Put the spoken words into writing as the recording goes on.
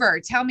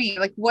differ? Tell me,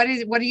 like, what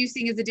are you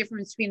seeing as the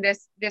difference between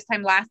this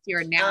time last year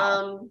and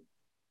now?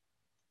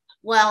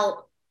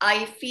 Well,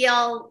 I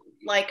feel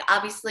like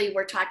obviously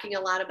we're talking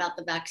a lot about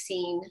the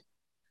vaccine.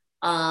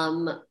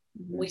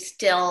 We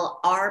still,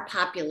 our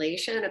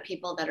population of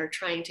people that are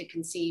trying to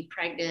conceive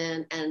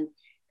pregnant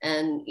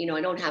and, you know,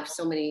 I don't have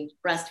so many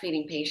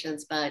breastfeeding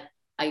patients, but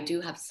I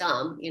do have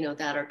some, you know,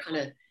 that are kind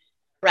of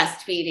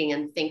breastfeeding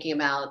and thinking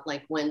about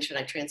like, when should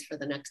I transfer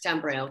the next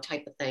embryo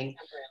type of thing.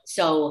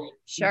 So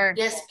Sure.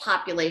 this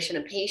population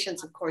of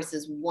patients, of course,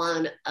 is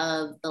one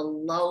of the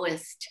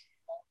lowest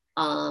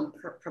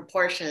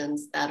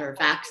proportions that are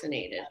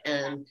vaccinated.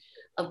 And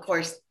of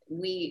course,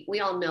 we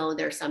all know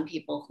there are some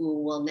people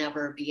who will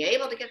never be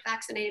able to get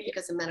vaccinated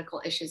because of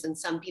medical issues, and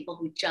some people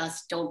who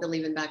just don't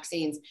believe in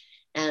vaccines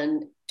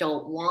and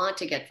don't want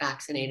to get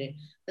vaccinated.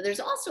 But there's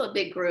also a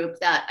big group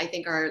that I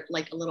think are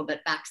like a little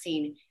bit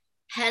vaccine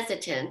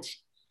hesitant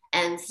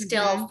and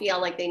still feel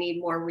like they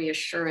need more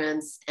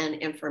reassurance and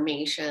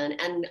information.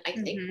 And I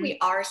think we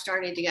are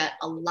starting to get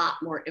a lot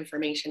more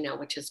information now,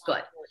 which is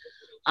good.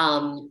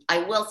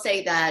 I will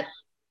say that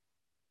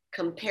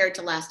compared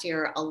to last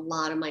year, a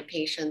lot of my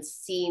patients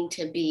seem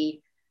to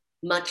be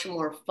much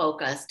more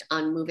focused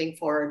on moving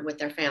forward with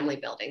their family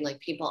building. Like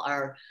people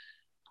are,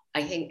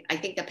 I think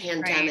the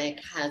pandemic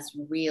has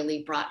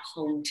really brought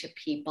home to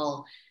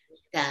people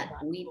that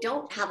we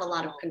don't have a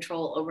lot of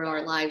control over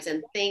our lives,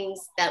 and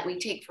things that we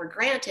take for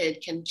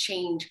granted can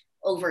change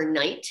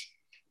overnight.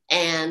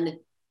 And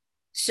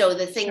so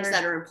the things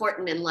that are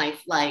important in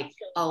life, like,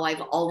 oh,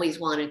 I've always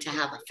wanted to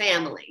have a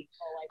family,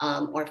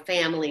 or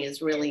family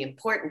is really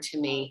important to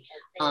me,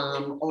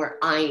 or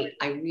I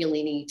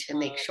really need to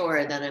make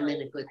sure that I'm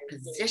in a good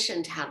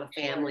position to have a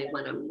family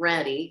when I'm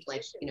ready,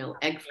 like, you know,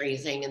 egg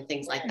freezing and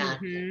things like that.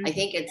 I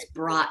think it's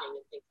brought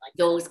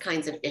those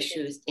kinds of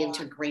issues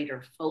into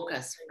greater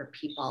focus for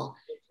people.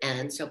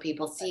 And so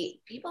people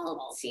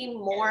seem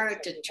more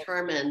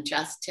determined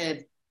just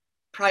to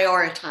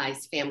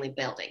prioritize family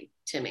building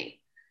to me.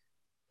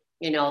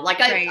 You know, like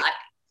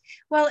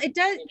well, it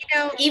does, you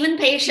know, even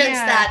patients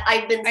that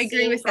I've been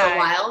seeing for a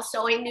while.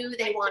 So I knew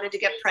they wanted to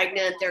get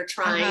pregnant. They're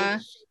trying,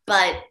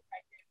 but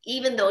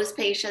even those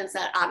patients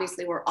that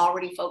obviously were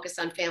already focused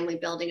on family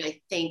building,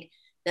 I think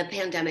the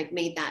pandemic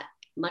made that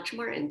much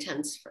more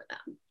intense for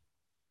them.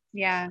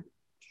 Yeah.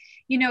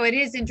 You know, it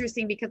is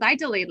interesting because I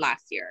delayed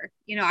last year.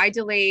 You know, I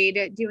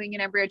delayed doing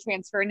an embryo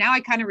transfer. Now I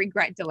kind of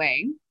regret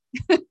delaying,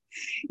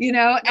 you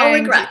know, no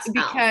regrets,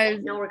 because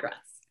no regrets.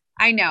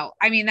 I know.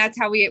 I mean, that's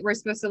how we're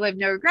supposed to live,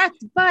 no regrets.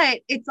 But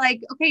it's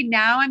like, okay,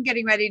 now I'm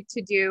getting ready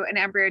to do an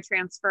embryo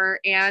transfer,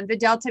 and the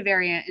Delta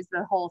variant is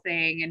the whole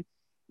thing. And,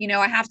 you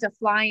know, I have to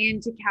fly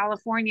into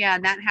California,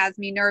 and that has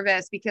me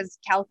nervous because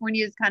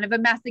California is kind of a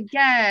mess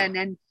again,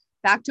 and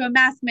back to a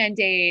mask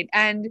mandate.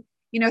 And,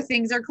 you know,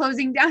 things are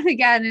closing down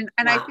again.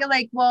 And I feel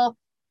like, well,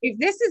 if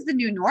this is the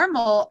new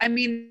normal, I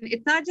mean,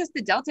 it's not just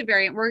the Delta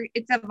variant.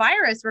 It's a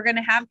virus. We're going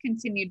to have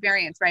continued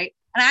variants, right?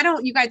 And I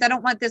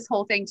don't want this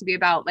whole thing to be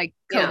about like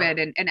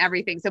COVID and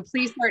everything. So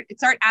please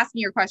start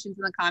asking your questions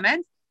in the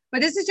comments.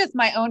 But this is just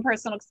my own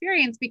personal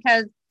experience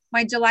because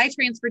my July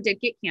transfer did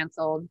get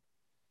canceled.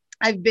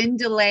 I've been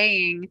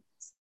delaying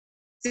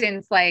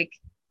since like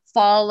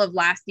fall of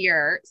last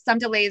year. Some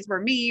delays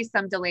were me,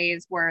 some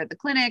delays were the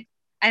clinic.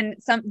 And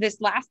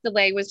this last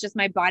delay was just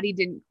my body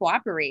didn't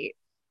cooperate.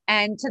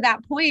 And to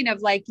that point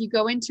of like, you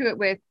go into it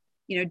with,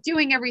 you know,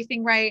 doing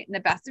everything right and the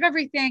best of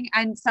everything.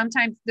 And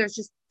sometimes there's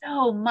just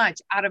so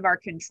much out of our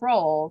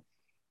control.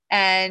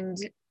 And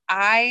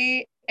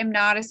I am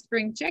not a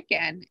spring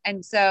chicken.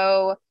 And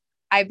so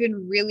I've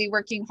been really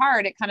working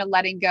hard at kind of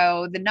letting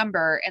go the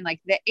number and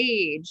like the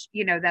age,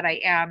 you know, that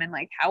I am and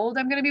like how old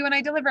I'm going to be when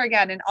I deliver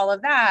again and all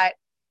of that,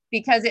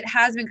 because it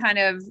has been kind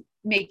of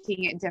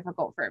making it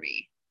difficult for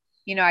me.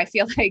 You know, I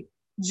feel like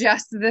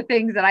just the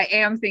things that I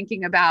am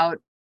thinking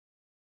about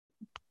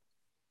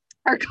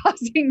are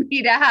causing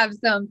me to have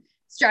some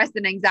stress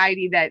and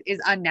anxiety that is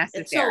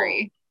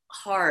unnecessary. It's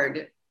so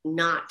hard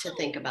not to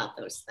think about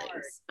those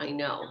things. I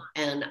know.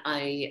 And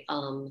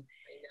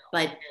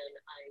but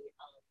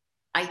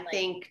I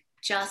think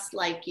just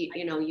like,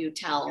 you know, you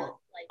tell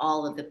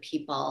all of the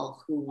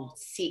people who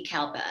seek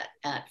help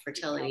at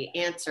Fertility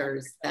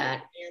Answers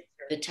that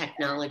the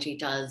technology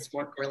does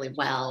work really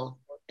well,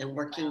 and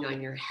working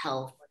on your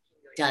health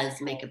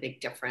does make a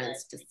big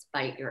difference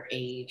despite your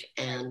age,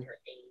 and,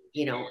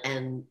 you know,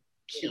 and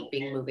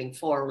keeping moving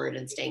forward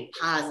and staying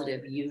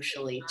positive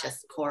usually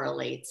just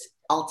correlates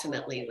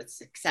ultimately with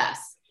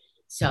success.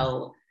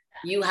 So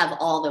you have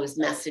all those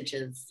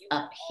messages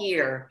up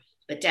here,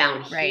 but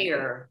down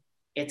here,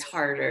 it's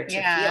harder to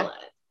feel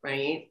it,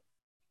 right?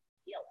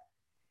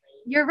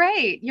 You're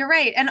right. You're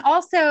right. And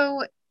also,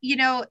 you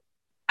know,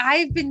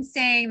 I've been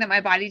saying that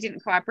my body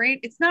didn't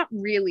cooperate. It's not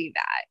really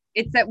that.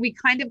 It's that we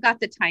kind of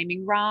got the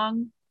timing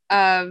wrong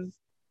of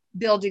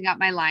building up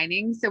my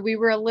lining. So we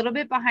were a little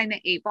bit behind the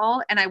 8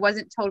 ball, and I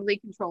wasn't totally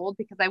controlled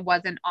because I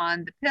wasn't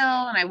on the pill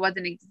and I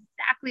wasn't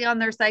exactly on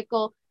their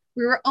cycle.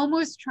 We were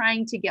almost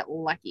trying to get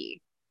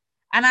lucky.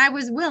 And I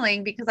was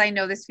willing, because I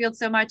know this field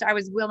so much, I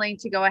was willing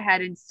to go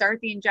ahead and start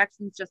the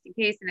injections just in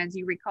case. And as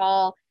you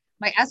recall,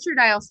 my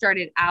estradiol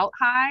started out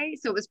high.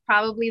 So it was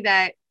probably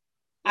that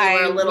You were I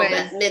a little was,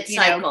 bit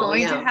mid-cycle,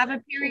 going to have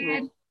a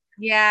period.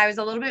 Yeah, I was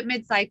a little bit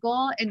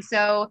mid-cycle. And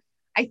so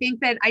I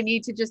think that I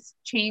need to just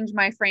change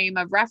my frame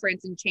of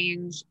reference and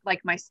change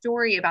like my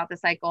story about the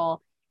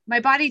cycle.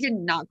 My body did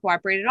not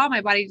cooperate at all.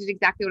 My body did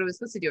exactly what it was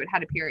supposed to do. It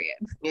had a period.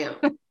 Yeah.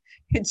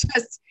 It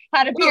just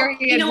had a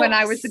period when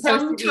I was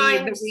supposed to be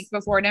the week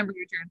before an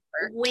embryo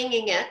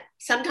transfer.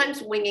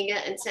 Sometimes winging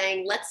it and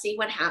saying, let's see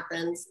what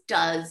happens,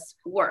 does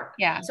work.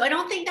 Yeah. So I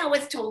don't think that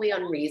was totally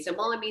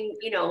unreasonable. I mean,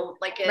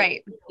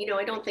 Right.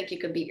 I don't think you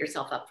could beat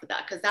yourself up for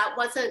that, because that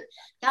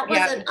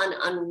wasn't an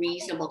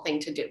unreasonable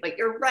thing to do. But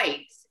you're right,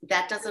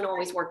 that doesn't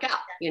always work out.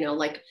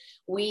 Like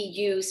we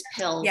use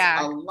pills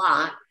a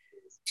lot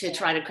to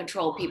try to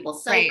control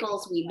people's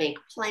cycles. Right. We make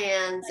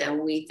plans and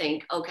we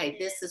think, okay,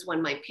 this is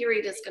when my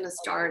period is going to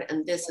start,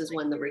 and this is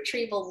when the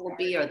retrieval will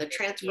be, or the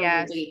transfer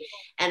will be.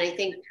 And I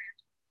think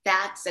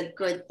that's a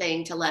good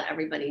thing to let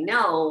everybody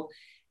know,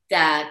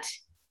 that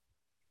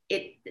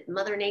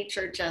Mother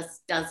Nature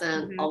just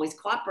doesn't always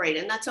cooperate,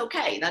 and that's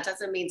okay. That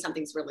doesn't mean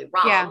something's really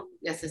wrong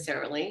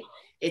necessarily.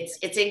 It's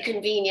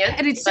inconvenient,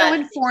 and it's so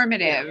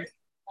informative. Yeah.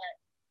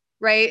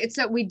 Right. It's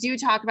so we do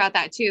talk about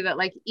that too, that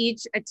like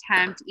each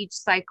attempt, each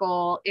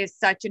cycle is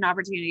such an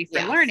opportunity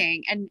for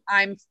learning. And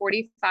I'm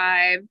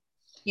 45.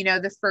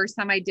 The first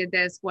time I did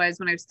this was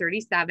when I was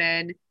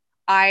 37.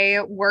 I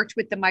worked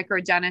with the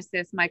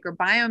Microgenesis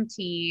microbiome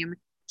team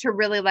to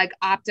really like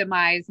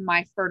optimize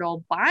my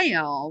fertile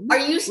biome. Are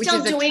you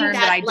still doing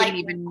that? I didn't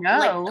even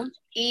know. Like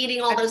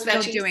eating all those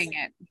veggies? Still doing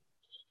it.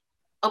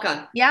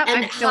 Okay. Yeah.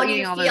 And how do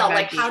you feel?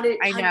 Like, how do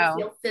you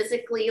feel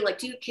physically? Like,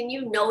 can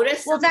you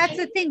notice something? Well, that's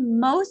the thing.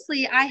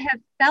 Mostly I have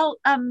felt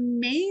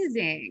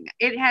amazing.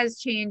 It has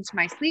changed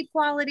my sleep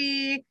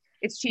quality.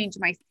 It's changed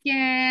my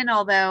skin.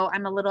 Although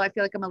I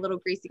feel like I'm a little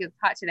greasy because it's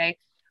hot today.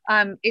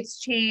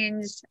 It's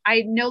changed.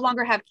 I no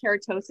longer have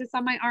keratosis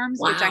on my arms,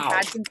 which I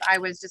had since I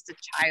was just a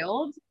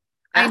child.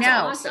 That's I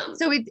know. Awesome.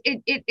 So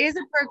it is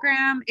a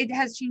program. It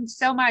has changed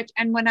so much.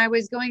 And when I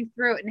was going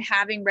through it and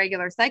having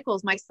regular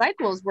cycles, my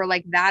cycles were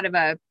like that of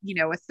a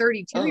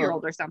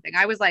 32-year-old or something.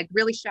 I was like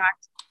really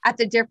shocked at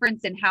the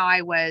difference in how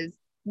I was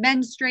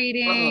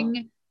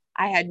menstruating.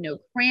 I had no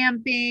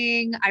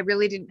cramping. I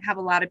really didn't have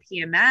a lot of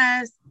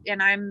PMS,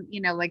 and I'm,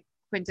 like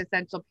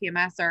quintessential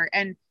PMSer.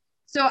 And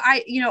so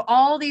I,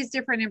 all these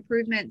different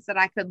improvements that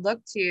I could look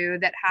to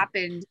that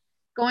happened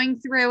going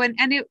through, and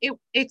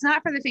it's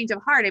not for the faint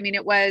of heart. I mean,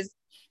 it was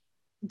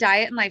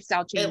diet and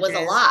lifestyle changes. It was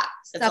a lot.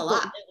 It's a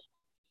lot.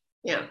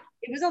 Yeah.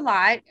 It was a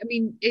lot. I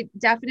mean, it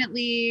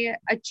definitely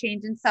a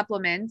change in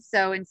supplements.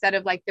 So instead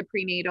of like the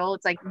prenatal,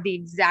 it's like the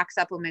exact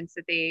supplements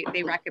that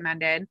they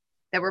recommended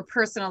that were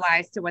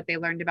personalized to what they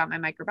learned about my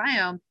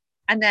microbiome,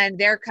 and then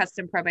their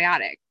custom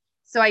probiotic.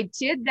 So I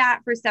did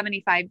that for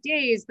 75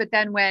 days, but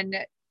then when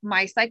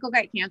my cycle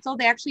got canceled,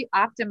 they actually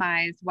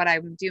optimized what I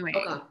was doing.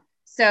 Okay.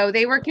 So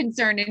they were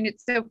concerned. And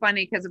it's so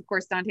funny because of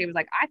course, Dante was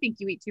like, I think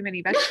you eat too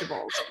many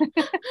vegetables.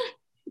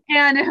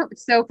 And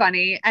it's so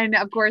funny. And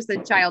of course the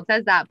child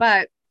says that,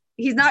 but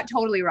he's not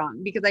totally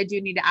wrong, because I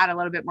do need to add a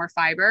little bit more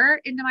fiber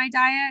into my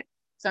diet.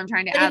 So I'm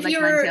trying to add like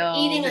lentils. If you're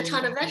eating a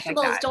ton of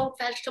vegetables, like don't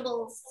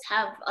vegetables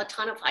have a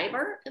ton of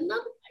fiber in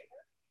them?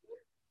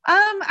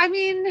 I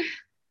mean,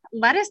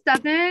 lettuce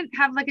doesn't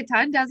have like a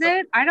ton, does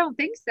it? I don't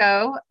think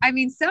so. I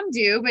mean, some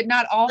do, but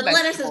not all. But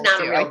lettuce is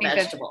not a real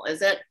vegetable,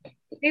 is it?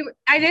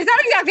 It's not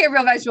exactly a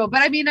real vegetable,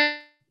 but I mean,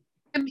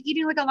 I'm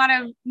eating like a lot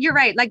of, you're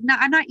right. Like,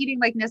 I'm not eating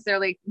like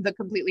necessarily the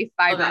completely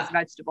fibrous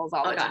vegetables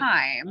all the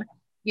time,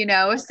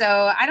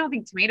 so I don't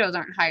think tomatoes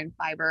aren't high in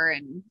fiber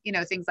and,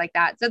 things like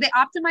that. So they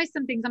optimized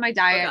some things on my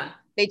diet. Okay.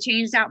 They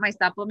changed out my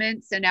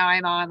supplements. So now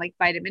I'm on like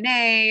vitamin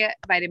A,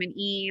 vitamin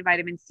E,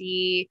 vitamin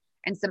C,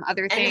 and some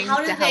other things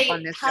to help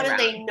on this. How do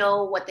they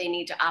know what they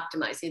need to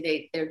optimize?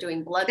 They're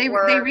doing blood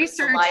work, they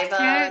researched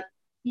saliva. It.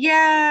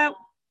 Yeah.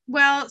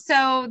 Well,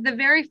 so the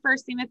very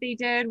first thing that they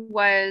did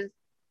was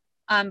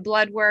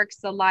blood work,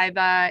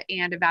 saliva,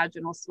 and a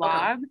vaginal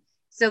swab. Okay.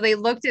 So they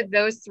looked at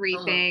those three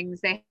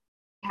things. They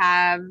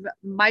have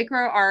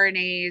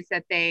microRNAs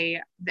that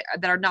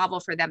are novel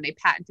for them. They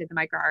patented the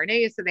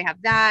microRNAs, so they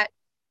have that.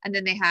 And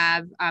then they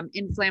have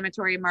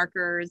inflammatory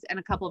markers and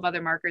a couple of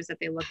other markers that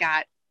they look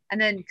at. And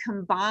then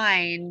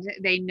combined,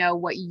 they know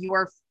what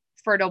your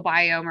fertile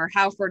biome or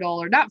how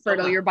fertile or not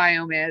fertile your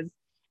biome is.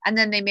 And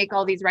then they make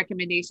all these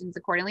recommendations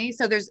accordingly.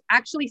 So there's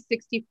actually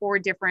 64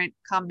 different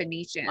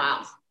combinations.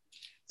 Wow.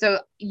 So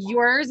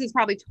yours is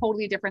probably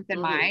totally different than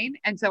mine.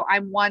 And so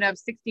I'm one of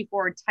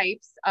 64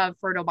 types of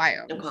fertile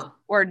biomes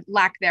or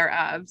lack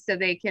thereof. So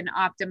they can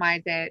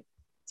optimize it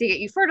to get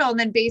you fertile. And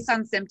then based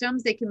on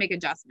symptoms, they can make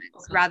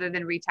adjustments rather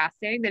than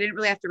retesting. They didn't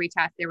really have to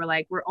retest. They were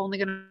like, we're only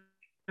going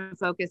to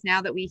focus,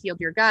 now that we healed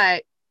your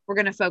gut, we're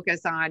going to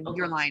focus on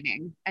your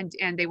lining. And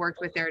they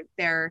worked with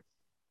their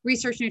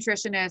research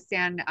nutritionists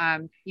and,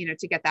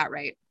 to get that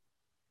right.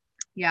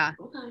 Yeah.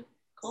 Okay.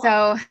 Cool.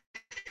 So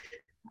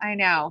I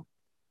know.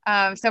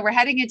 So we're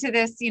heading into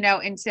this,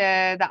 into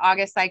the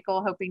August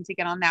cycle, hoping to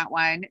get on that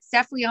one.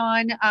 Steph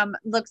Leon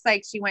looks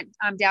like she went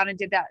down and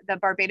did the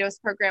Barbados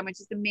program, which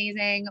is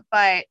amazing,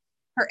 but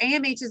her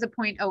AMH is a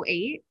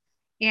 0.08,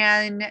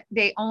 and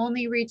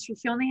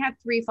she only had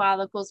 3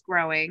 follicles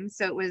growing.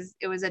 So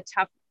it was a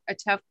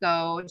tough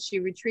go. She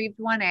retrieved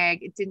 1 egg.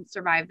 It didn't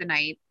survive the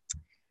night.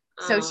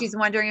 So she's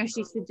wondering if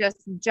she should just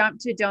jump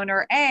to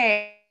donor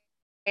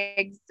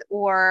eggs,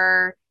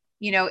 or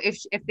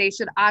if they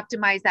should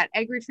optimize that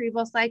egg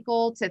retrieval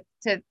cycle to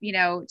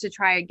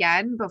try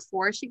again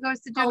before she goes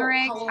to donor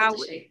eggs.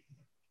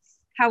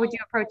 How would you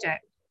approach it?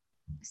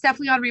 Steph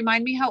Leon,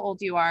 remind me how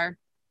old you are.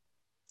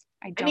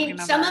 I mean,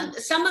 remember.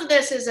 some of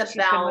this is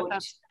about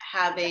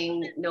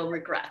having no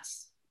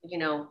regrets,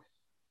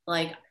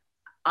 like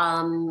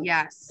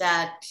yes,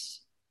 that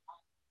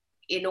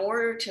in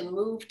order to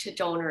move to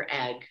donor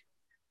egg,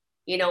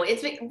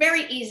 it's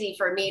very easy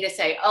for me to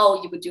say,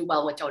 oh, you would do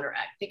well with donor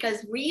egg,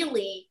 because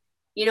really,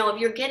 if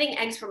you're getting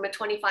eggs from a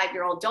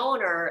 25-year-old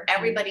donor,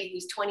 everybody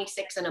who's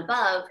 26 and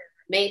above,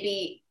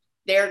 maybe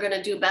they're going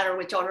to do better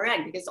with donor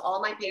egg, because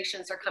all my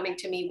patients are coming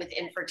to me with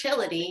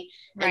infertility,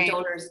 and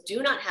donors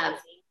do not have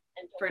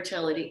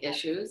fertility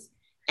issues.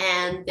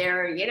 And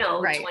they're,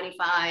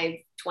 25,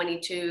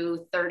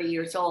 22, 30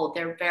 years old.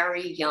 They're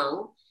very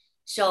young.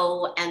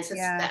 So, and since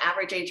the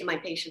average age of my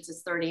patients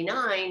is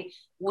 39,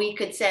 we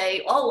could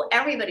say, oh,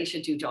 everybody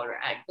should do donor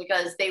egg,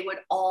 because they would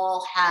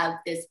all have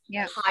this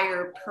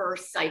higher per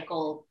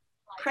cycle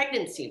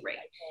pregnancy rate.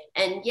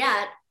 And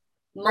yet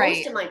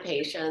most of my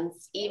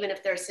patients, even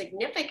if they're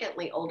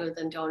significantly older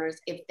than donors,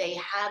 if they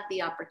have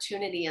the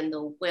opportunity and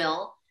the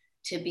will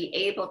to be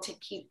able to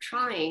keep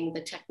trying,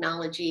 the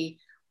technology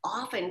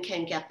often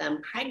can get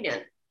them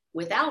pregnant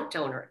without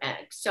donor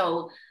eggs.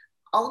 So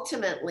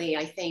ultimately,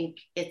 I think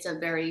it's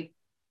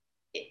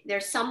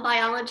there's some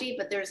biology,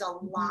 but there's a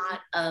lot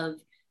of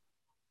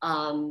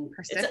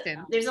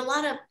there's a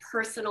lot of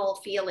personal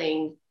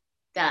feeling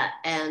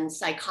and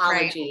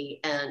psychology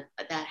and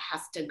that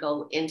has to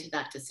go into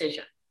that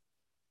decision,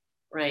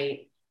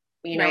 right?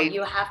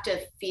 You have to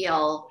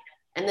feel,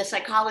 and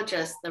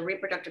the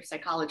reproductive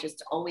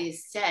psychologists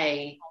always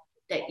say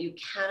that you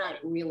cannot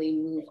really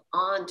move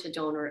on to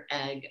donor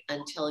egg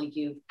until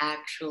you've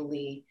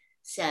actually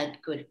said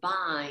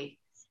goodbye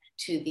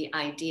to the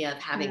idea of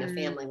having a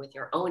family with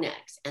your own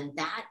eggs. And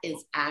that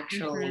is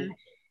actually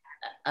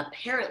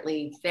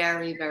apparently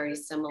very, very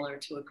similar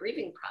to a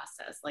grieving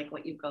process, like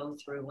what you go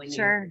through when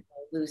you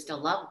lose a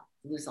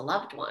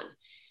loved one.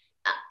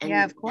 And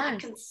of course, that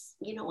can,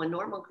 a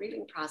normal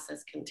grieving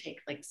process can take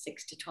like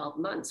 6 to 12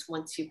 months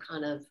once you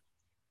kind of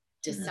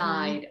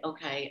decide,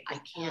 okay, I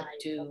can't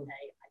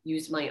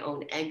use my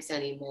own eggs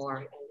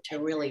anymore, to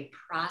really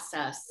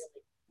process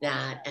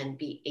that and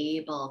be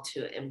able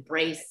to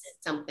embrace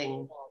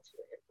something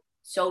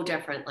so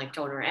different like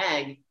donor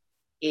egg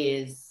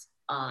is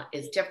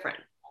different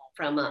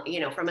from a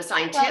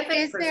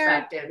scientific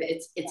perspective.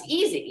 It's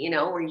easy,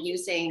 we're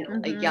using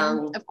a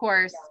young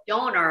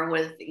donor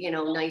with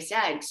nice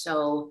eggs,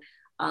 so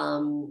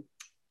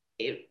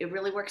it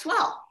really works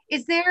well.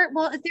 Is there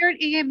an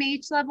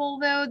AMH level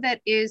though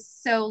that is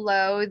so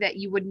low that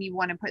you wouldn't even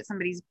want to put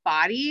somebody's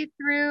body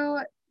through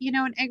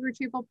an egg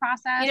retrieval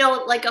process?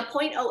 Like a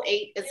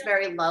 0.08 is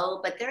very low,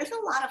 but there's a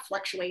lot of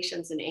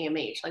fluctuations in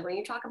AMH. Like when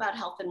you talk about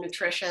health and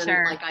nutrition,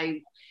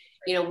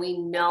 we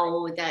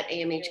know that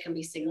AMH can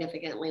be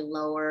significantly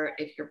lower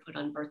if you're put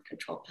on birth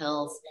control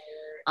pills.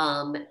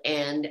 And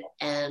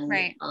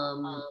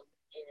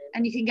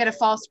you can get a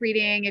false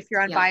reading if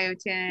you're on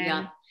biotin.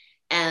 Yeah.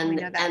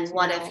 And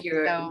what if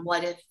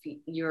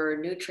your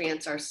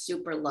nutrients are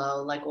super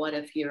low? Like what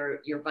if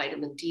your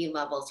vitamin D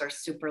levels are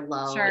super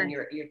low and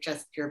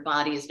your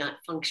body is not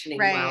functioning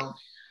well?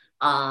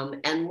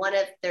 And what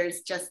if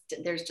there's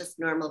just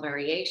normal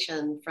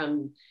variation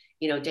from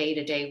day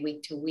to day,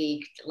 week to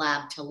week,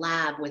 lab to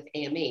lab with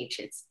AMH?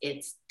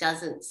 It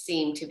doesn't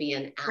seem to be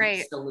an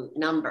absolute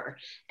number.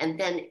 And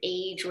then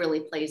age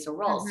really plays a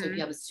role. So if you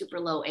have a super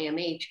low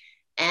AMH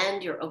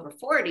and you're over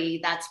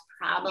 40, that's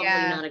probably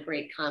not a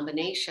great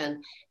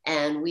combination.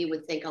 And we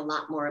would think a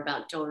lot more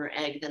about donor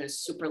egg than a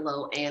super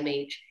low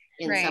AMH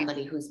in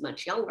somebody who's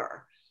much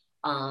younger.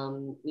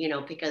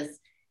 Because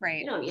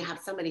you have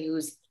somebody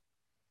who's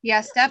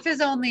Steph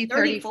is only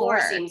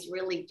 34. Seems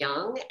really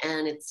young,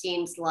 and it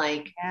seems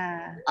like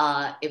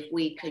if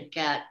we could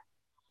get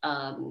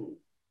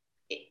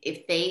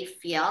if they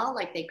feel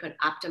like they could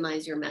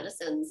optimize your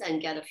medicines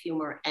and get a few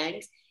more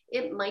eggs,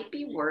 it might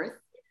be worth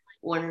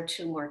 1 or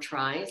 2 more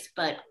tries,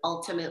 but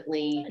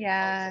ultimately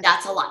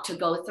that's a lot to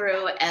go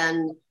through,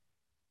 and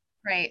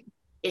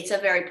it's a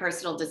very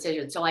personal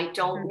decision. So I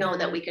don't know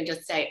that we can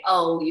just say,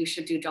 oh, you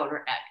should do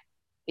donor egg.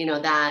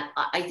 That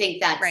I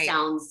think that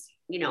sounds,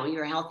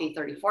 you're a healthy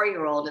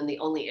 34-year-old and the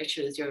only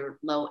issue is your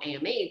low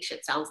AMH.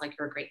 It sounds like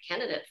you're a great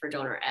candidate for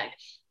donor egg,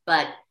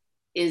 but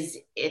is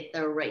it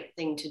the right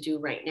thing to do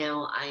right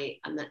now?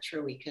 I'm not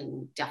sure we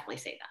can definitely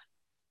say that.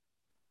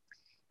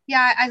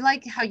 Yeah, I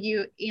like how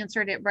you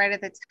answered it right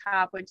at the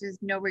top, which is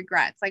no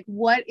regrets. Like,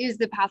 what is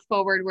the path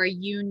forward where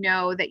you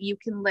know that you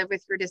can live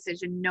with your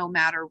decision no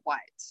matter what?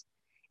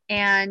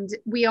 And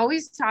we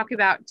always talk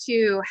about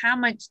too, how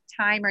much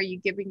time are you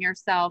giving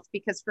yourself?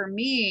 Because for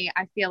me,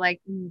 I feel like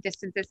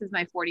since this is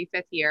my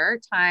 45th year,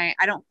 time,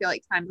 I don't feel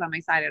like time's on my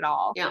side at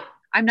all. Yeah.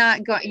 I'm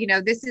not going,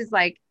 this is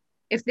like,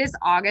 if this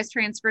August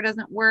transfer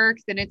doesn't work,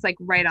 then it's like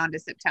right on to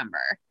September,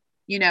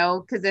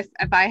 because if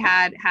I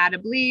had a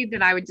bleed,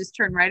 then I would just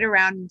turn right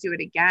around and do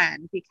it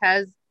again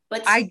because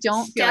But I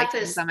don't feel like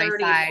Steph time's is on my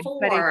side.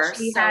 But if 34,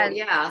 she so has,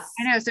 yes.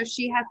 I know, so if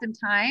she has some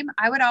time,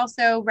 I would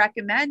also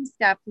recommend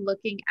Steph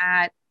looking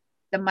at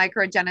the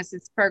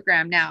microgenesis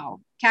program now.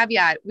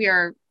 Caveat, we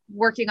are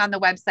working on the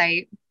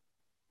website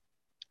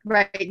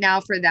right now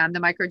for them, the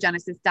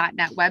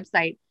microgenesis.net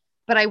website.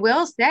 But I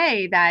will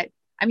say that,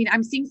 I mean,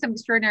 I'm seeing some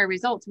extraordinary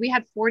results. We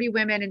had 40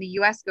 women in the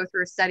US go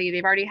through a study.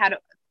 They've already had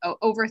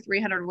over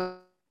 300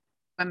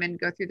 women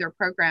go through their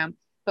program,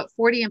 but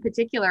 40 in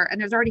particular, and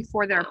there's already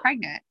 4 that are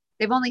pregnant.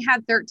 They've only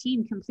had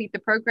 13 complete the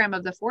program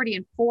of the 40,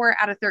 and 4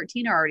 out of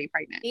 13 are already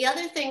pregnant. The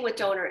other thing with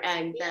donor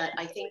egg that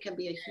I think can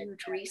be a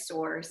huge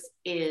resource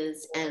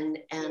is, and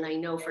I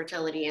know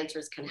Fertility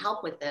Answers can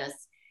help with this,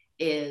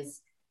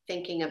 is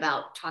thinking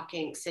about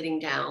sitting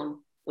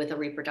down with a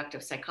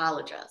reproductive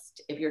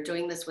psychologist. If you're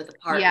doing this with a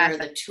partner, yes,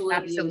 the two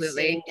absolutely. of you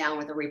sitting down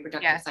with a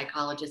reproductive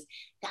psychologist,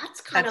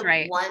 that's kind of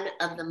right. one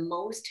of the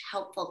most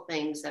helpful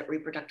things that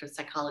reproductive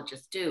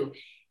psychologists do,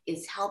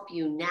 is help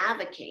you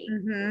navigate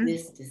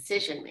this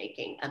decision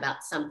making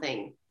about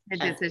something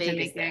as big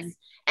as this.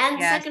 And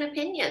second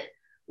opinion,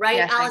 right?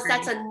 Yes, Alice,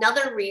 that's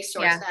another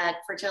resource that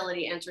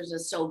Fertility Answers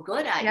is so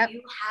good at. Yep.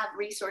 You have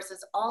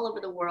resources all over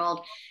the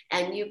world,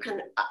 and you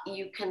can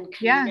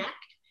connect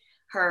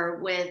her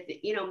with,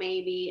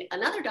 maybe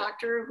another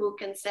doctor who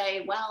can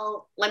say,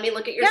 well, let me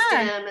look at your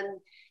stim and,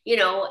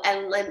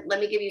 and let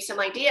me give you some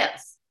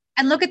ideas.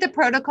 And look at the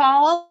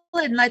protocol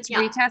and let's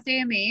retest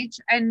AMH.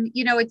 And,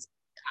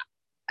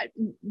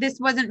 this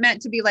wasn't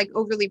meant to be like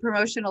overly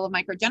promotional of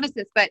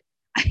microgenesis, but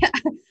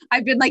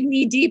I've been like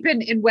knee deep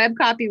in web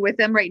copy with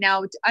them right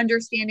now,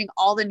 understanding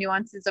all the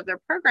nuances of their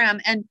program.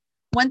 And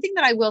one thing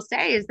that I will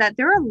say is that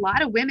there are a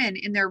lot of women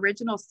in their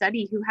original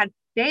study who had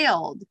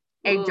failed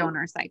egg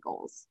donor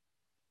cycles,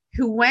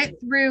 who went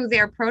through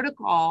their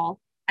protocol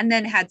and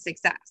then had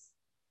success.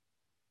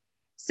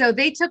 So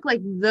they took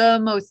like the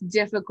most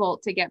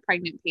difficult to get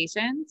pregnant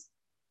patients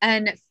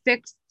and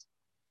fixed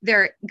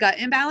their gut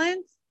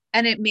imbalance,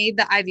 and it made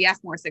the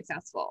IVF more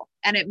successful,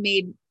 and it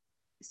made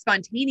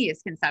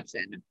spontaneous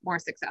conception more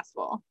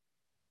successful.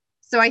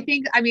 So I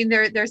think, I mean,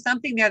 there's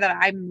something there that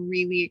I'm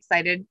really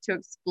excited to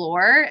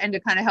explore and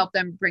to kind of help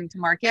them bring to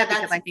market. Yeah,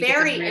 that's because I think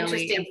very it's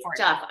really interesting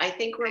stuff. I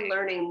think we're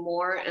learning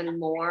more and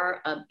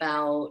more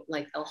about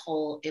like the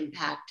whole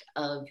impact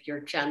of your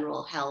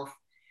general health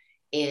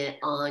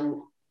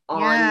on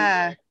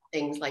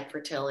things like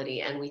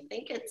fertility, and we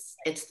think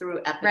it's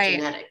through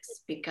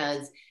epigenetics,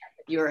 because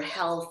your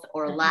health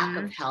or lack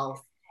of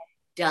health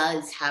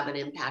does have an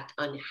impact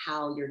on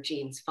how your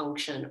genes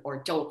function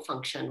or don't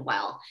function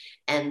well.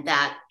 And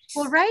that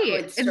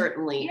could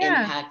certainly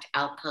impact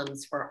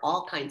outcomes for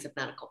all kinds of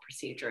medical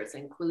procedures,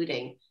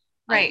 including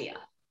IVF.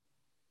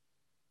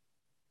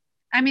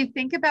 I mean,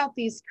 think about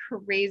these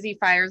crazy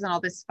fires and all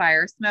this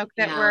fire smoke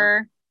that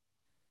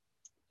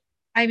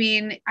I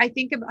mean, I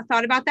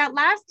thought about that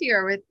last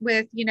year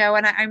with,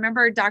 and I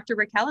remember Dr.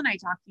 Raquel and I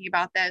talking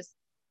about this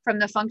from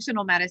the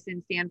functional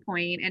medicine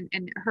standpoint,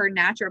 and her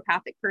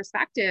naturopathic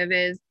perspective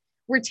is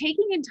we're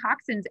taking in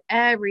toxins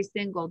every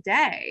single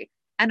day,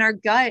 and our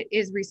gut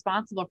is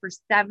responsible for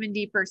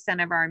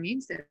 70% of our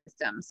immune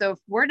system. So if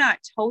we're not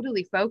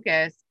totally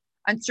focused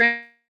on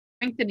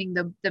strengthening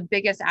the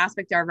biggest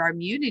aspect of our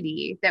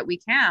immunity that we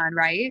can,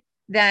 right?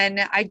 Then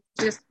I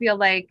just feel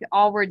like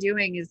all we're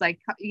doing is like,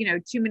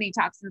 too many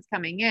toxins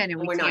coming in, and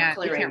we can't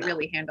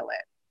really handle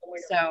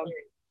it. So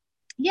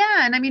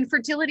yeah. And I mean,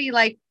 fertility,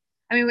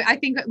 I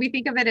think we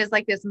think of it as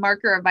like this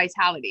marker of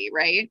vitality,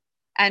 right?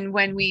 And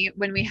when we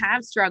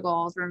have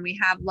struggles, when we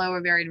have low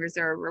ovarian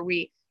reserve, or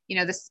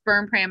the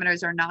sperm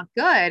parameters are not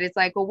good, it's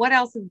like, well, what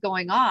else is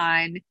going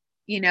on?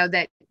 Where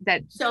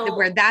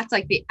that's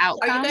like the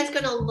outcome. Are you guys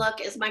going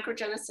to is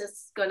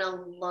microgenesis going to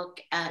look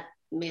at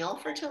male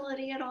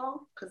fertility at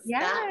all? Because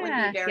that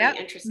would be very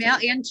interesting. Male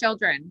and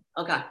children.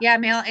 Okay. Yeah,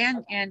 male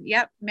and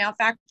male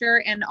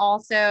factor, and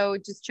also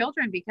just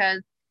children,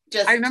 because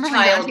I remember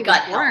when Dante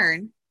was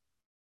born.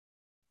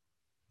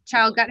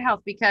 Child gut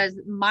health, because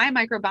my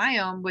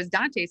microbiome was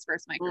Dante's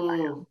first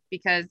microbiome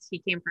because he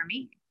came from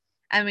me.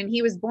 And when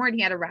he was born,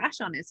 he had a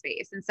rash on his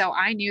face. And so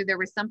I knew there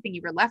was something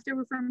either left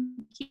over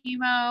from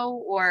chemo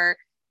or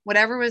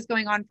whatever was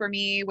going on for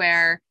me,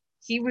 where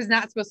he was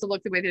not supposed to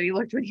look the way that he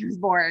looked when he was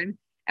born.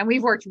 And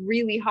we've worked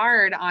really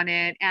hard on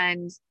it.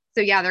 And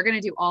so, yeah, they're going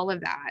to do all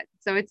of that.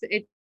 So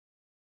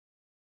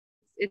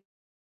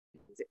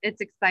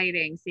it's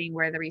exciting seeing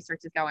where the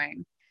research is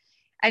going.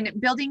 And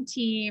building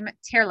team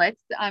Terlitz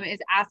is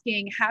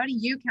asking, how do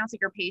you counsel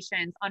your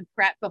patients on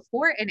prep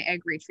before an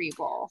egg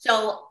retrieval?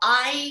 So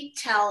I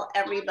tell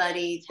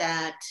everybody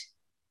that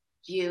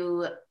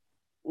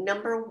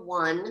number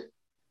one,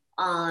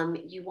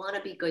 you want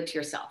to be good to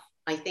yourself.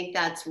 I think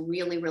that's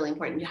really, really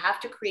important. You have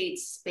to create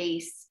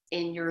space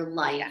in your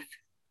life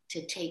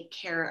to take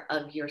care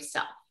of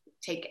yourself.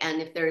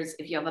 And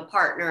if you have a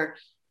partner,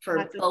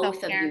 for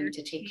both of you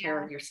to take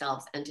care of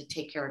yourselves and to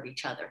take care of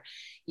each other.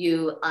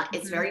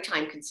 It's very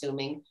time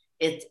consuming.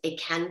 It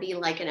can be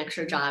like an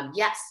extra job.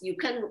 Yes, you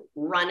can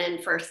run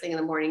in first thing in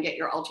the morning, get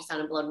your ultrasound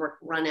and blood work,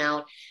 run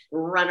out,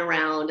 run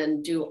around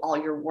and do all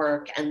your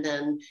work, and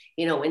then,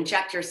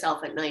 inject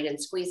yourself at night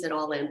and squeeze it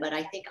all in. But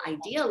I think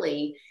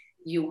ideally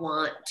you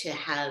want to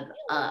have,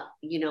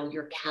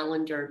 your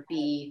calendar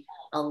be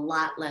a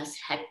lot less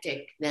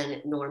hectic than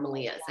it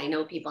normally is. I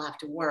know people have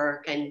to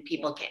work and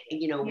people can't,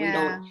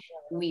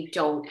 we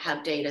don't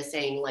have data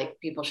saying like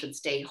people should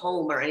stay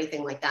home or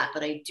anything like that.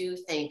 But I do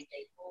think,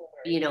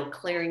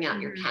 clearing out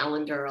your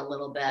calendar a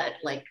little bit,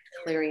 like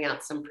clearing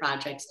out some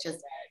projects, just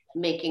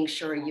making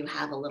sure you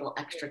have a little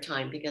extra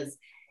time, because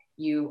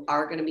you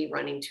are going to be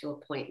running to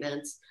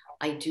appointments.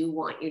 I do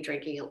want you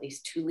drinking at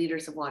least 2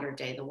 liters of water a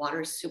day. The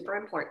water is super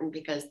important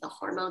because the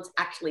hormones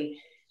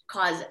actually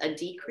cause a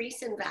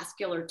decrease in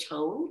vascular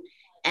tone.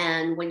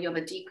 And when you have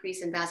a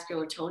decrease in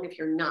vascular tone, if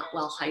you're not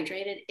well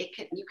hydrated,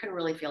 you can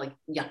really feel like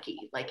yucky,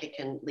 like it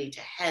can lead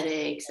to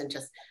headaches and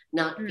just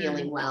not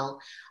feeling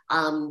well.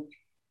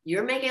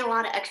 You're making a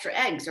lot of extra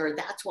eggs, or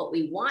that's what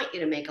we want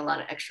you to make, a lot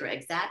of extra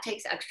eggs. That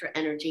takes extra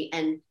energy.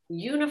 And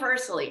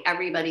universally,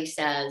 everybody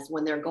says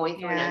when they're going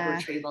through an egg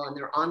retrieval and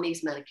they're on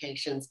these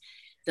medications,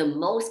 the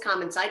most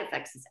common side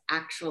effects is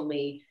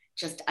actually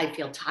just, I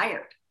feel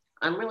tired.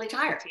 I'm really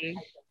tired.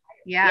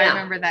 Yeah, I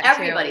remember that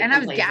everybody too. And I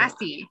was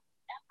gassy.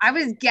 I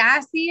was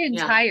gassy and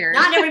tired.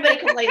 Not everybody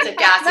complains of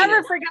gassiness.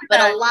 Never forget but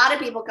that. A lot of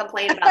people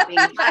complain about being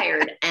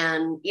tired.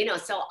 And,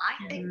 so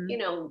I think,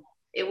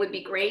 it would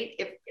be great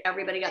if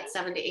everybody got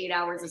 7 to 8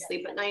 hours of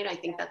sleep at night. I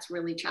think that's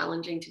really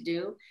challenging to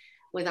do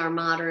with our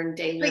modern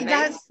day living. But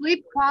that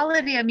sleep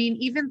quality, I mean,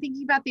 even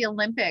thinking about the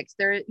Olympics,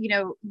 there,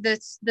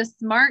 the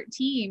smart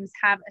teams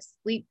have a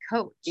sleep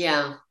coach.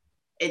 Yeah.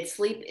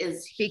 Sleep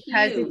is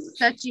because it's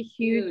such a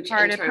huge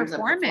part of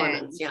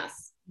performance.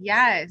 Yes.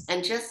 Yes.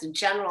 And just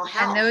general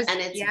health. And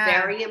it's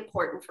very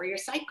important for your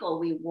cycle.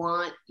 We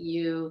want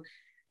you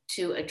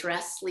to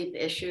address sleep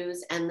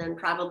issues, and then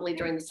probably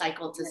during the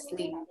cycle to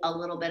sleep a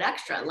little bit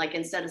extra, like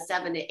instead of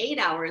 7 to 8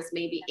 hours,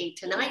 maybe 8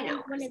 to 9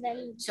 hours.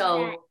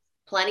 So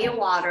plenty of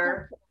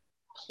water,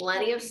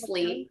 plenty of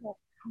sleep.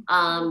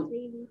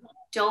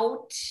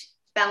 Don't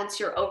bounce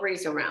your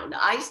ovaries around.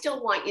 I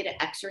still want you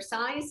to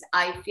exercise.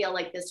 I feel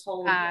like this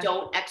whole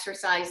don't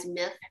exercise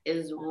myth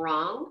is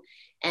wrong.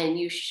 And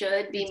you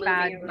should be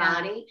moving your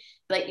body,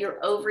 but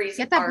your ovaries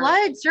get the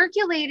blood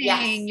circulating.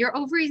 Yes. Your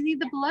ovaries need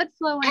the blood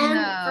flowing.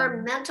 And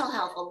for mental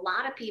health, a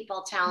lot of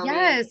people tell me,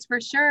 yes, for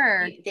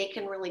sure, they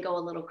can really go a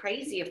little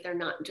crazy if they're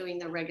not doing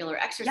their regular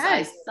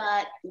exercise. Yes.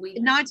 But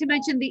not to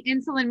mention the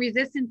insulin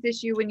resistance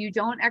issue when you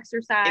don't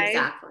exercise.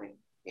 Exactly.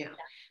 Yeah.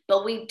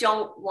 But we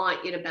don't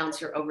want you to bounce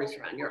your ovaries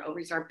around. Your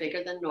ovaries are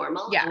bigger than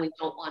normal. Yeah. And we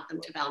don't want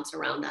them to bounce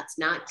around. That's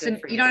not good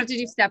for you. You don't have to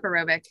do step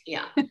aerobic.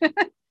 Yeah.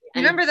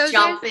 Remember those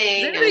jumping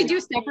days? Does anybody do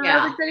step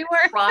aerobics anymore?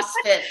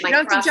 CrossFit, you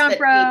don't have to jump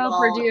rope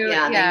or do.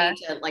 They need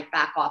to like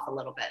back off a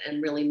little bit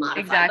and really modify.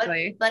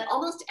 Exactly. But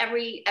almost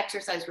every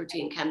exercise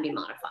routine can be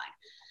modified.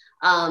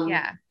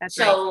 That's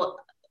so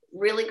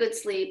really good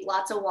sleep,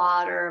 lots of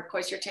water. Of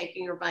course, you're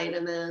taking your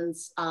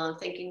vitamins,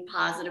 thinking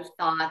positive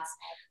thoughts,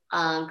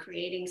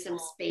 creating some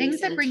space.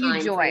 Things that bring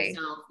you joy.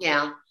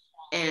 Yeah.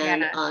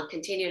 And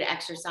continue to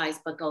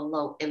exercise, but go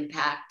low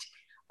impact.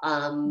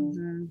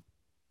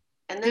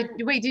 And then,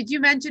 did you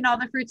mention all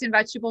the fruits and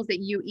vegetables that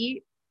you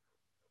eat?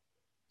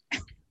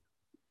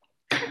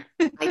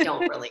 I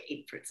don't really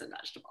eat fruits and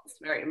vegetables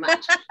very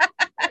much.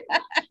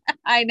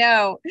 I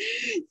know.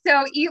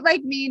 So eat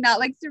like me, not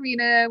like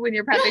Serena when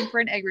you're prepping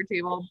for an egg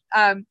retrieval.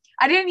 I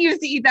didn't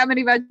used to eat that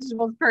many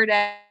vegetables per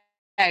day,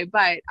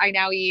 but I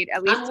now eat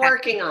at least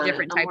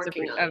different types of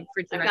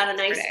fruits and vegetables. I've got a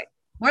nice,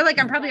 more like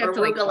I'm probably up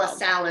to like arugula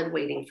salad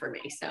waiting for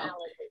me. So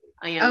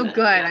I am. Oh,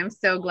 good. I'm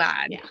so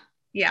glad.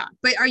 Yeah.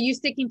 But are you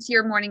sticking to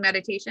your morning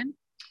meditation?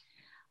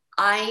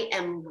 I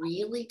am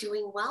really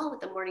doing well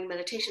with the morning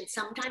meditation.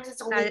 Sometimes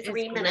it's only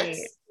 3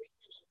 minutes.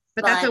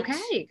 But that's okay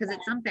because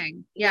it's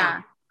something.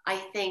 Yeah. I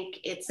think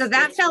it's. So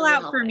that fell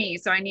out for me.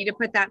 So I need to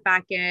put that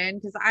back in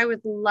because I was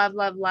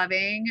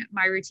loving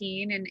my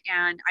routine.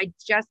 And I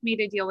just made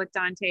a deal with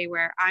Dante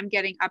where I'm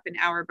getting up an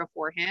hour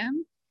before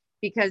him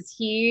because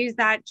he's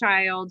that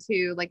child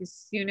who, like, as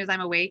soon as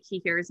I'm awake,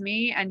 he hears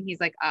me and he's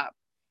like up.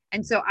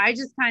 And so I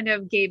just kind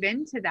of gave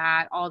into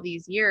that all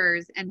these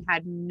years and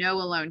had no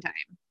alone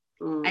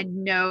time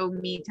and no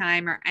me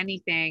time or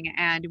anything.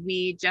 And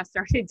we just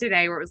started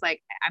today where it was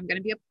like, I'm going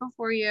to be up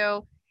before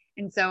you.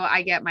 And so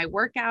I get my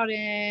workout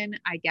in,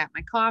 I get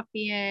my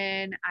coffee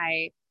in,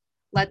 I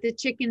let the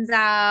chickens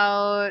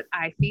out,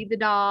 I feed the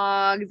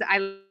dogs.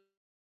 I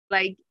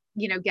like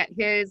get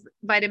his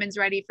vitamins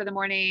ready for the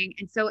morning.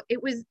 And so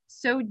it was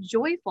so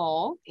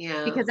joyful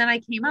because then I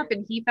came up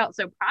and he felt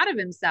so proud of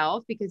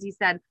himself because he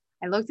said,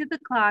 I looked at the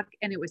clock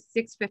and it was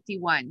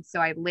 6:51. So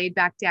I laid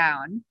back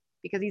down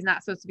because he's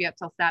not supposed to be up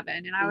till 7.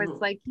 And I was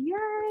like,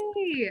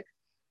 yay.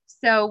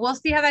 So we'll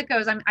see how that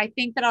goes. I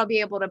think that I'll be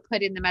able to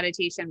put in the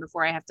meditation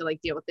before I have to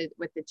deal with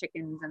the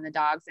chickens and the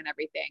dogs and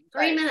everything.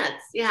 3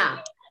 minutes. Yeah.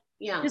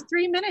 Just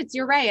 3 minutes.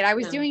 You're right. I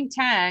was doing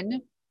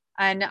 10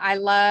 and I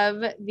love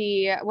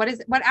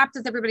what app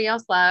does everybody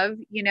else love?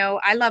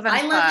 I love Unplug.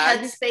 I love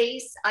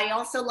Headspace. I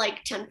also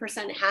like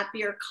 10%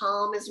 Happier.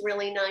 Calm is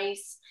really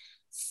nice.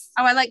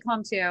 Oh, I like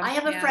Calm too. I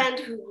have a friend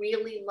who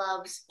really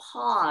loves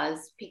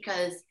Pause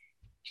because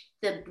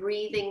the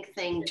breathing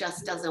thing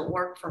just doesn't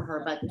work for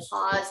her, but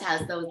Pause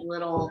has those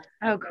little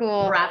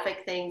cool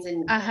graphic things and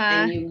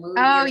you move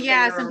your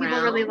finger some around.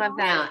 People really love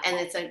that. Yeah,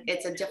 and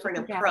it's a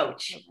different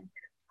approach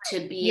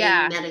to being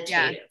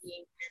meditative.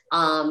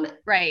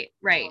 Right.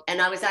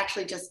 And I was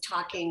actually just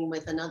talking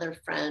with another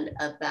friend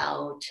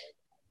about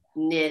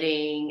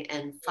knitting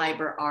and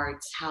fiber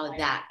arts, how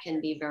that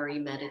can be very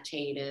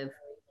meditative.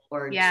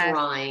 Or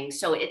drawing.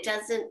 So it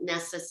doesn't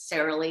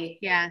necessarily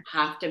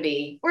have to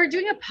be. Or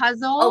doing a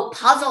puzzle. Oh,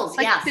 puzzles,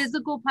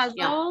 physical puzzle.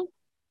 Yeah.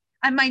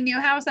 On my new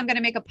house, I'm going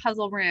to make a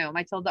puzzle room.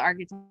 I told the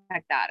architect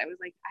that. I was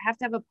like, I have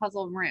to have a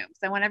puzzle room.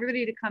 So I want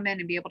everybody to come in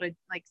and be able to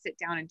sit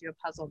down and do a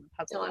puzzle.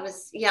 So I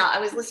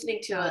was listening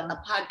to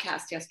a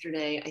podcast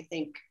yesterday, I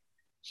think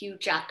Hugh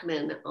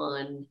Jackman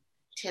on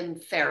Tim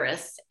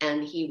Ferriss,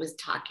 and he was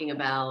talking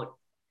about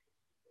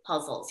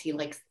puzzles. He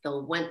likes the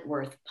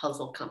Wentworth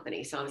Puzzle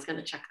Company. So I was going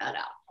to check that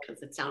out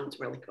because it sounds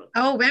really cool.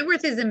 Oh,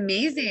 Wentworth is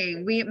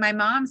amazing. My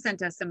mom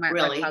sent us some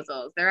Wentworth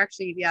puzzles. They're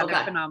actually, they're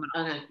phenomenal.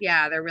 Okay.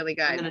 Yeah, they're really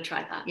good. I'm going to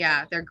try that.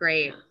 Yeah, they're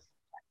great.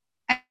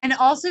 Yeah. And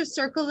also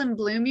Circle and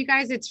Bloom, you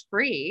guys, it's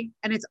free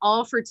and it's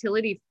all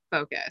fertility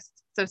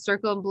focused. So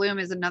Circle and Bloom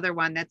is another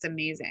one that's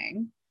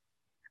amazing.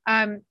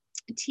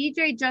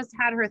 TJ just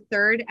had her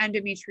 3rd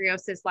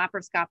endometriosis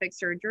laparoscopic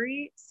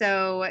surgery.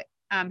 So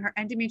her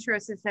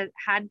endometriosis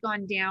had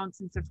gone down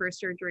since the first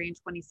surgery in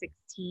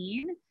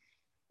 2016.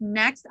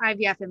 Next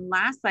IVF and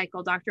last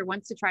cycle, doctor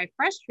wants to try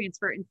fresh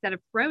transfer instead of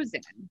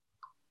frozen.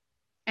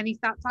 Any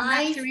thoughts on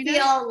that, Serena? I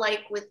feel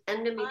like with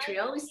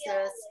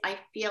endometriosis, I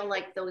feel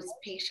like those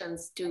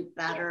patients do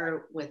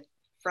better with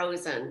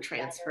frozen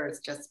transfers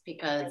just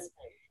because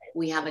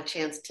we have a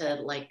chance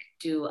to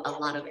do a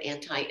lot of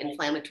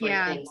anti-inflammatory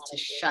things to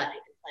shut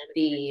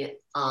the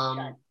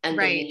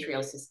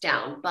endometriosis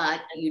down.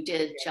 But you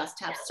did just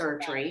have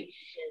surgery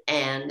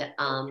and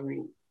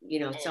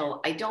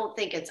so I don't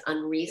think it's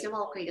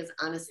unreasonable because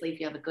honestly, if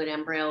you have a good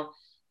embryo,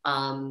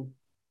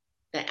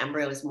 the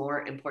embryo is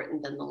more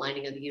important than the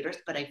lining of the uterus.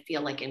 But I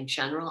feel like in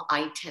general,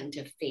 I tend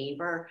to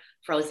favor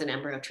frozen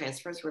embryo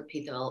transfers for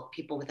people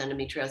with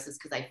endometriosis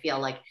because I feel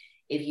like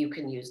if you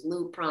can use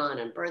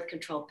Lupron and birth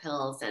control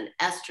pills and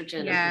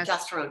estrogen and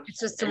progesterone, it's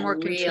just more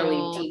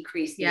really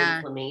decrease the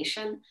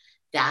inflammation.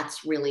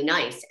 That's really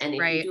nice. And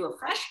if you do a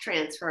fresh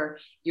transfer,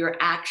 you've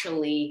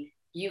actually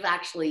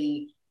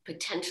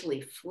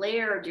potentially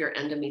flared your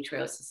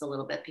endometriosis a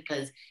little bit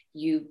because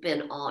you've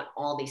been on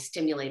all these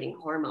stimulating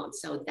hormones.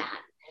 So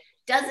that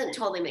doesn't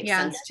totally make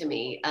sense to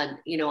me.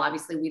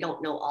 Obviously we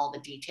don't know all the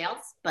details,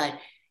 but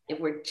if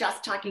we're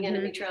just talking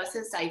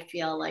endometriosis, I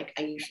feel like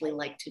I usually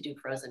like to do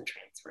frozen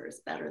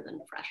transfers better than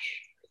fresh.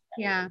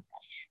 Yeah,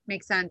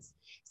 makes sense.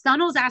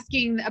 Sonal's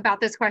asking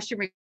about this question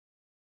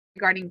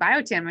regarding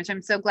biotin, which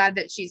I'm so glad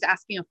that she's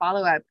asking a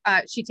follow-up.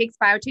 She takes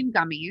biotin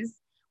gummies,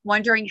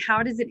 wondering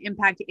how does it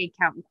impact egg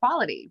count and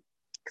quality?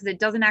 Because it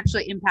doesn't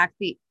actually impact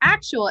the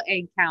actual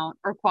egg count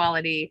or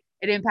quality.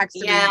 It impacts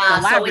the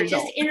lab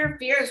result. Just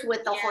interferes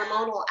with the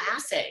hormonal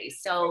assay.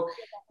 So,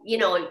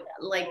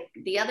 like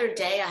the other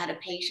day I had a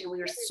patient, we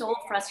were so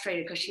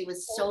frustrated because she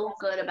was so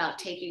good about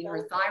taking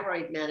her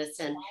thyroid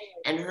medicine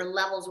and her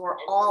levels were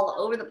all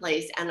over the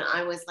place. And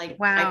I was like,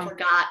 I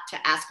forgot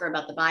to ask her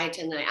about the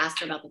biotin. And I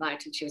asked her about the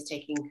biotin. She was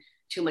taking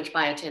too much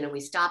biotin and we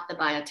stopped the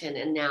biotin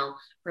and now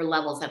her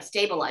levels have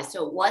stabilized.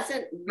 So it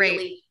wasn't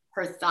really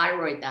her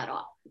thyroid that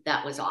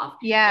was off.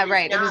 Yeah,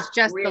 right. It was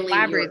just really the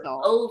lab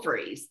result.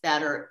 Ovaries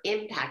that are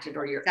impacted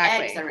or your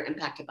eggs that are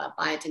impacted by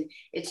biotin.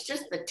 It's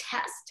just the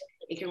test.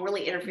 It can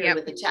really interfere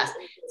with the test.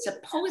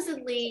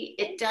 Supposedly,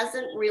 it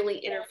doesn't really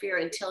interfere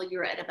until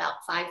you're at about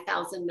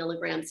 5,000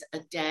 milligrams a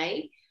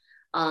day,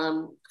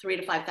 3,000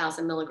 to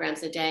 5,000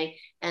 milligrams a day.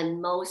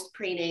 And most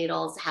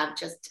prenatals have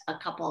just a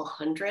couple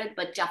hundred,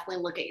 but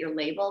definitely look at your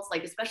labels,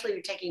 especially if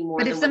you're taking more.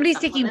 But if somebody's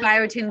taking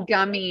biotin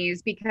gummies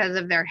because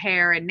of their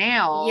hair and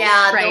nails,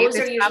 those are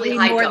usually probably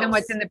high more dose. than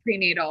what's in the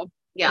prenatal.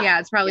 Yeah,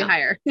 it's probably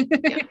higher.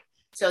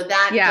 So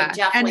that could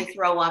definitely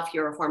throw off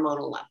your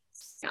hormonal levels.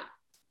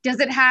 Does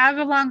it have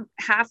a long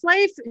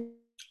half-life?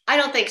 I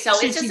don't think so.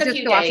 It's just a few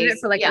days. Go off of it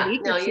for a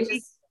week or 2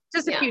 weeks?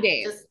 Just a few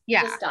days.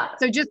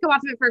 So just go off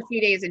of it for a few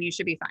days and you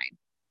should be fine.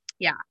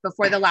 Yeah.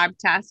 Before the lab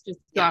test, just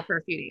go off for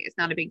a few days.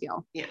 Not a big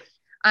deal. Yeah.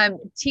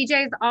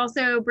 TJ is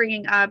also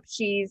bringing up,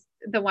 she's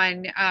the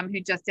one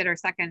who just did her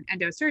second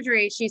endo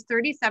surgery. She's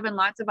 37,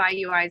 lots of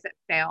IUIs that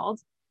failed.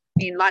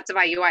 mean, lots of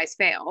IUIs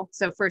fail.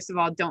 So first of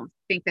all, don't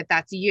think that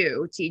that's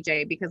you,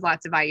 TJ, because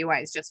lots of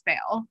IUIs just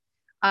fail.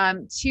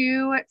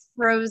 2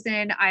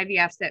 frozen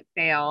IVFs that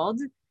failed.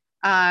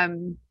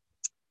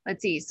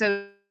 Let's see.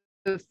 So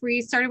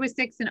Free started with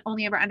 6 and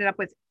only ever ended up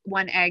with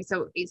 1 egg.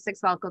 So 6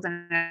 follicles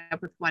ended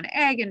up with 1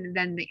 egg, and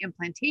then the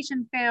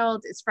implantation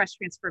failed. Is fresh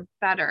transfer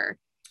better?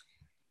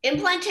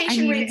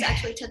 Implantation rates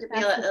actually tend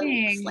to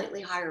be a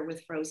slightly higher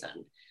with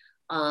frozen.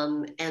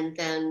 And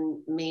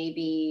then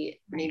maybe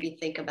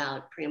think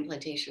about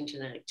pre-implantation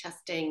genetic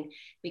testing,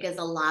 because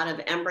a lot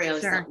of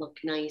embryos that look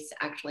nice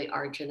actually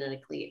are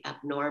genetically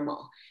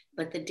abnormal.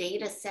 But the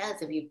data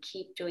says if you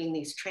keep doing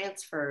these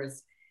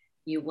transfers,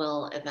 you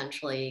will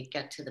eventually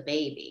get to the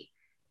baby.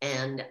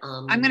 And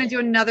I'm going to do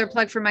another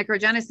plug for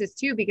Microgenesis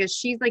too, because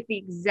she's like the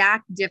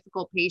exact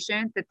difficult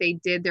patient that they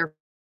did their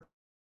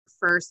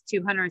first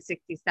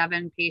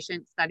 267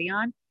 patient study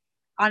on.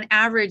 On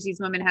average, these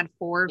women had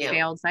 4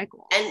 failed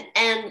cycles.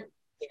 And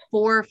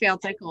 4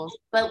 failed cycles.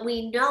 But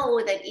we know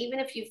that even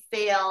if you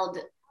failed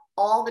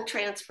all the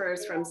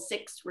transfers from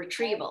 6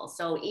 retrievals,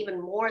 so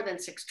even more than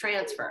 6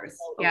 transfers,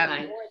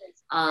 okay,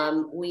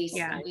 we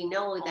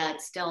know that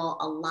still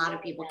a lot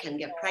of people can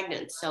get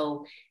pregnant.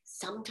 So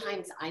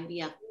sometimes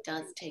IVF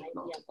does take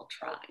multiple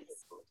tries.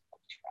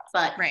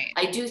 But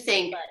I do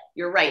think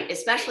you're right,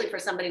 especially for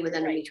somebody with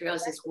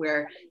endometriosis,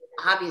 where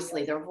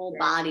obviously their whole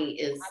body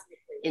is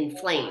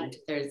inflamed.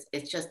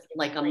 It's just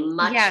like a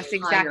much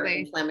higher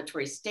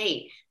inflammatory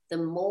state. The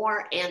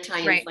more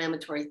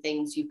anti-inflammatory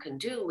things you can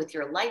do with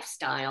your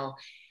lifestyle,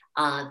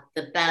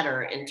 the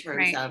better in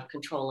terms of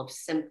control of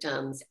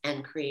symptoms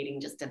and creating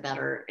just a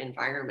better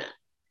environment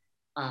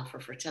for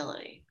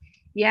fertility.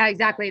 Yeah,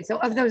 exactly. So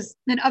of those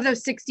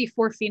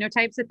 64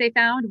 phenotypes that they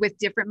found with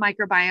different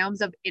microbiomes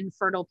of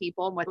infertile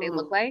people and what they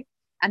look like,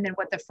 and then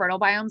what the fertile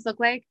biomes look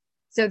like.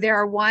 So there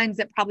are ones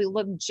that probably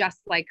look just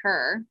like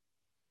her.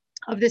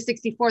 Of the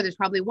 64, there's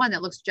probably one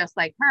that looks just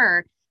like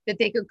her, that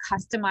they could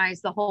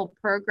customize the whole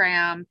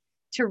program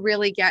to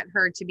really get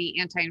her to be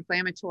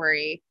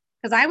anti-inflammatory.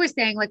 Because I was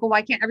saying like, well,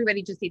 why can't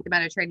everybody just eat the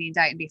Mediterranean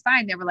diet and be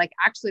fine? They were like,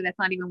 actually, that's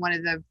not even one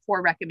of the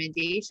 4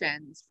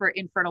 recommendations for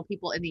infertile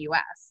people in the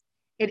US.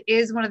 It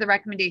is one of the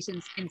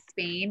recommendations in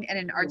Spain and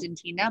in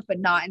Argentina, but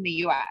not in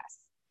the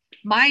US.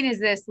 Mine is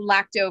this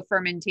lacto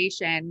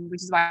fermentation,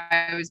 which is why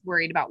I was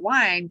worried about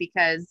wine,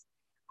 because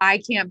I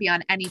can't be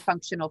on any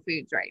functional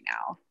foods right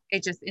now.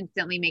 It just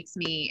instantly makes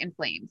me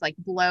inflamed, like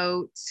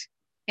bloat,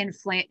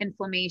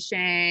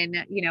 inflammation,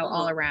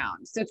 all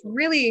around. So it's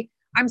really,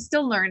 I'm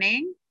still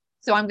learning.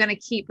 So I'm going to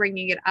keep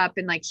bringing it up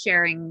and like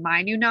sharing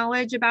my new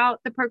knowledge about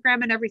the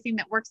program and everything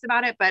that works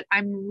about it. But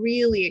I'm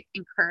really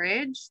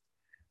encouraged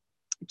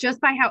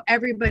just by how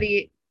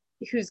everybody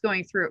who's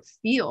going through it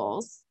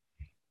feels.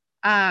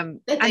 That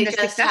they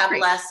just have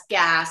less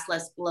gas,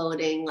 less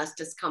bloating, less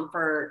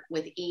discomfort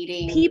with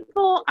eating.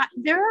 People,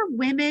 there are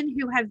women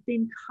who have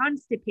been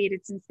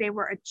constipated since they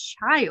were a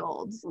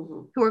child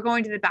who are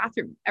going to the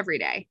bathroom every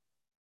day.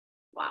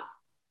 Wow.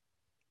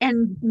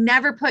 And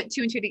never put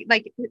 2 and 2 together.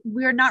 Like,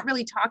 we're not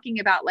really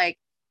talking about like,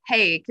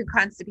 hey, could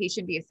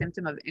constipation be a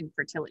symptom of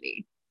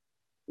infertility?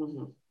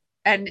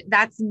 And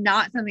that's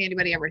not something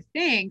anybody ever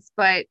thinks,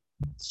 but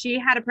she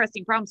had a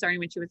pressing problem starting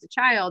when she was a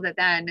child that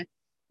then,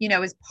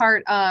 is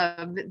part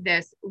of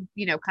this,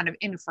 kind of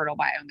infertile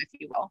biome, if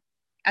you will.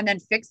 And then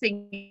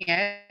fixing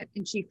it,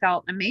 and she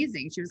felt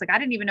amazing. She was like, I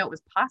didn't even know it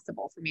was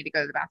possible for me to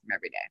go to the bathroom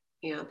every day.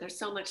 Yeah, there's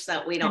so much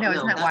that we don't know.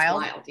 Isn't that That's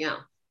wild? Yeah.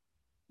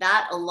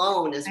 That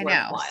alone is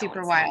worthwhile.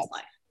 Super wild.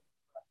 Like.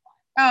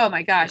 Oh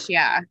my gosh.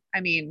 Yeah.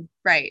 I mean,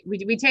 right.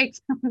 We take,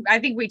 I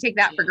think we take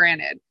that for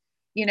granted,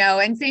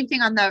 and same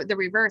thing on the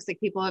reverse, like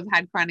people have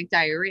had chronic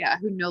diarrhea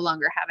who no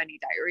longer have any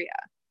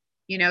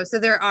diarrhea, so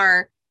there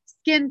are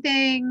skin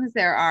things,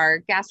 there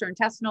are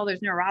gastrointestinal,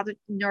 there's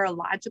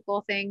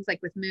neurological things like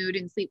with mood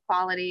and sleep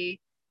quality,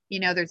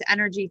 there's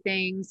energy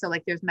things. So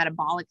like there's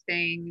metabolic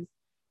things.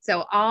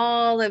 So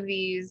all of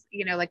these,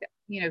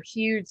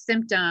 huge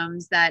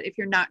symptoms that if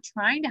you're not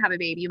trying to have a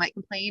baby, you might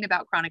complain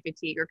about chronic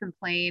fatigue or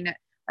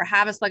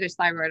have a sluggish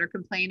thyroid or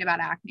complain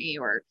about acne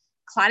or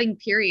clotting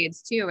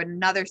periods too. And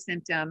another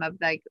symptom of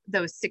like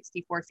those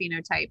 64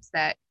 phenotypes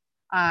that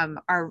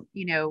are,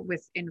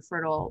 with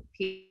infertile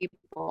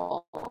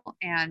people.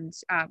 And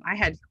I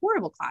had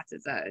horrible clots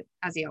as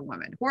a young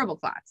woman, horrible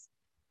clots.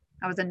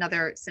 That was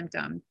another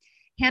symptom.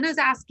 Hannah's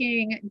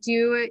asking,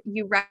 do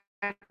you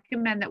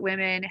recommend that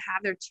women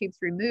have their tubes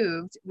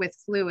removed with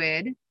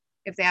fluid,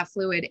 if they have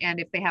fluid, and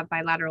if they have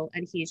bilateral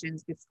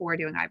adhesions before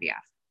doing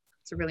IVF?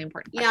 It's a really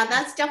important question. Yeah,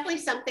 that's definitely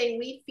something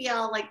we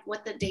feel like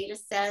what the data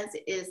says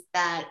is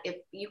that if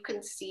you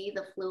can see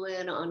the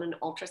fluid on an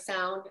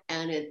ultrasound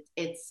and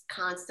it's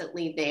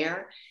constantly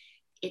there,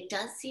 it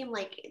does seem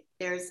like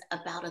there's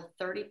about a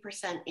 30%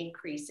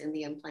 increase in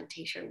the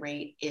implantation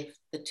rate if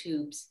the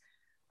tubes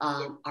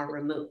are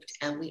removed.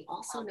 And we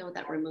also know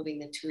that removing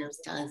the tubes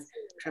does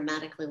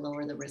dramatically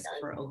lower the risk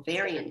for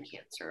ovarian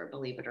cancer,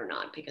 believe it or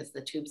not, because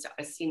the tubes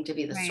seem to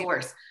be the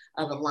source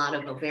of a lot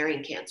of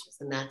ovarian cancers.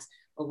 And that's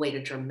a way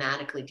to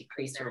dramatically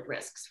decrease your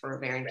risks for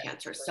ovarian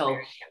cancer. So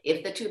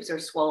if the tubes are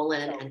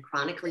swollen and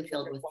chronically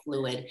filled with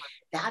fluid,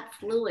 that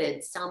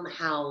fluid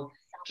somehow,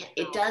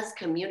 it does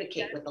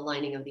communicate with the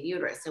lining of the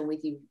uterus. And when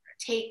you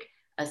take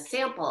a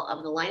sample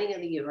of the lining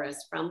of the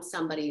uterus from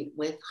somebody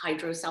with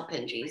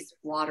hydrosalpinges,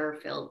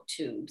 water-filled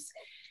tubes,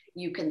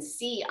 you can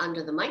see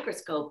under the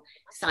microscope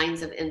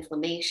signs of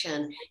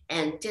inflammation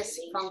and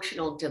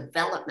dysfunctional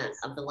development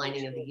of the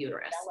lining of the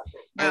uterus.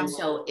 And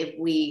so if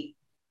we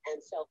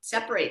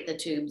separate the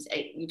tubes,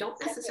 you don't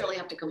necessarily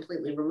have to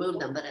completely remove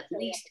them, but at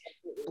least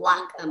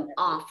block them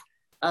off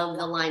of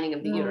the lining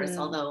of the uterus.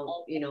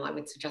 Although, you know, I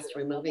would suggest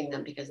removing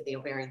them because of the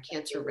ovarian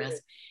cancer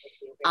risk.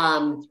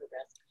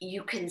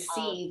 You can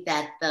see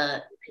that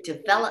the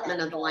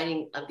development of the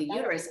lining of the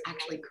uterus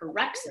actually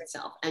corrects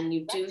itself. And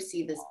you do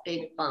see this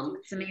big bump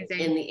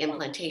in the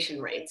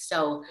implantation rate.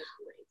 So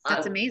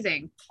that's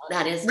amazing.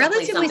 That is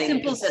relatively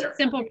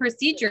simple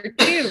procedure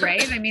too,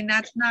 right? I mean,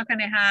 that's not going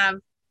to have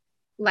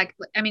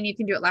you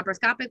can do it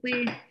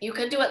laparoscopically. You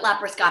can do it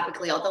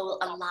laparoscopically, although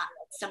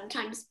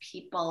sometimes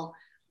people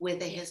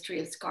with a history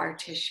of scar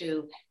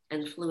tissue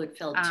and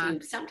fluid-filled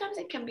tubes, sometimes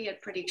it can be a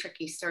pretty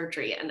tricky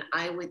surgery. And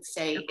I would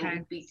say it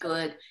would be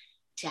good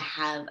to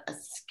have a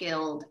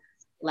skilled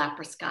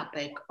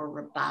laparoscopic or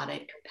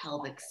robotic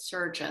pelvic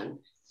surgeon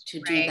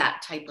to do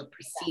that type of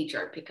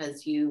procedure,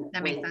 because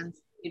that makes sense.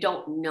 You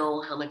don't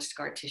know how much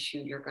scar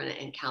tissue you're going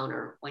to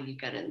encounter when you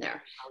get in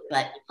there.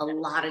 But a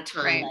lot of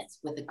times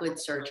with a good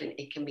surgeon,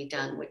 it can be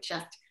done with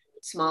just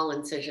small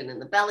incision in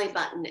the belly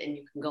button, and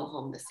you can go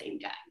home the same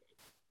day.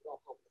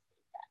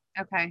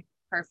 Okay,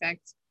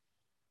 perfect.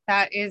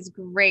 That is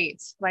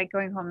great. Like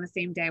going home the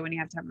same day when you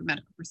have to have a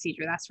medical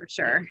procedure, that's for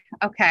sure.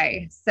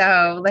 Okay,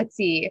 so let's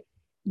see.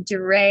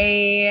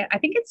 I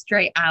think it's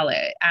Dre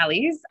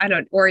Alice.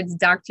 Or it's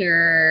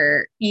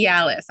Dr. E.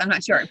 Alice. I'm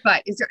not sure.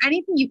 But is there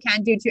anything you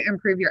can do to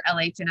improve your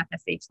LH and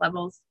FSH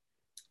levels?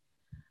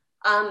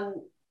 I'm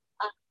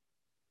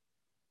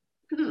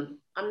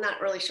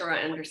not really sure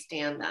I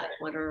understand that.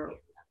 What are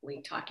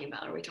we talking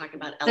about? Are we talking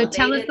about elevated? So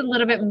tell us a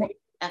little bit more.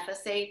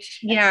 FSH.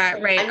 Yeah,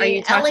 right. I mean, are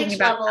you talking LH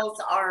about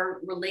levels are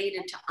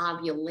related to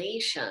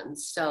ovulation,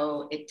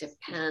 so it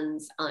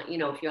depends on,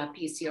 if you have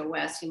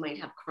PCOS, you might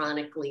have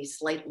chronically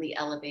slightly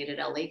elevated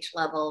LH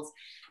levels,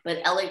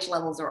 but LH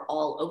levels are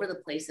all over the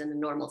place in the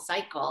normal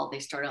cycle. They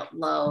start out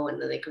low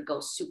and then they could go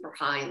super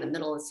high in the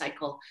middle of the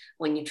cycle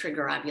when you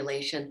trigger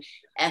ovulation.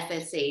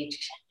 FSH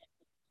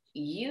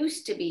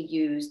used to be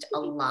used a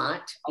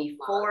lot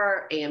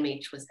before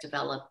AMH was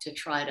developed to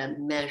try to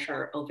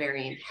measure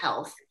ovarian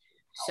health.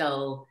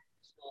 So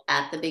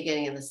at the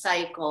beginning of the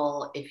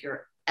cycle, if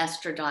your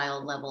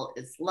estradiol level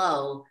is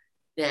low,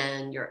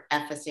 then your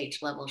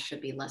FSH level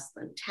should be less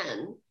than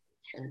 10,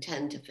 and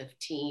 10 to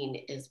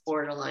 15 is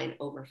borderline.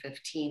 Over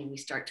 15, we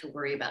start to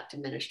worry about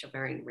diminished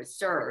ovarian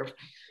reserve.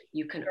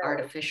 You can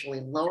artificially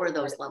lower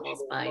those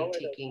levels by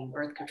taking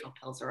birth control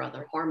pills or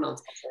other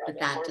hormones, but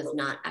that does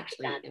not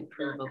actually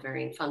improve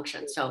ovarian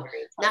function. So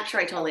not sure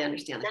I totally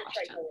understand the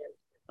question.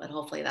 But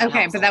hopefully that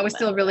helps. But that was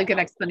still a really good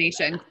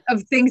explanation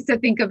of things to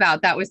think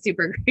about. That was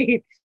super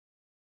great.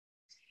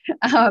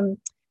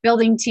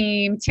 Building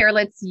team,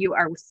 Terlitz, you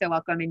are so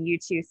welcome. And you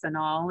too,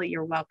 Sanal,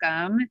 you're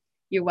welcome.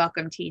 You're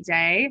welcome,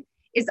 TJ.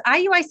 Is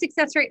IUI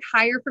success rate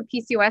higher for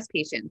PCOS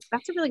patients?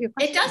 That's a really good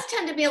question. It does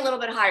tend to be a little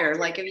bit higher.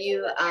 Like if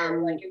you,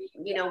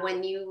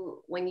 when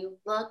you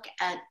look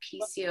at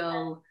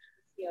PCO,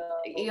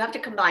 you have to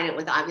combine it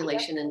with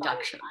ovulation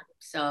induction.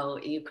 So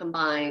you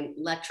combine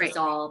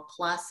letrozole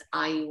plus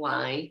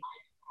IUI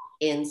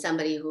in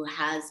somebody who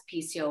has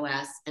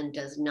PCOS and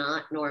does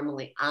not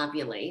normally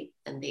ovulate,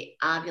 and they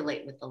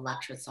ovulate with the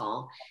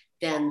letrozole,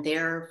 then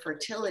their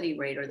fertility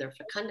rate or their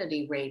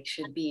fecundity rate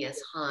should be as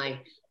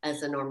high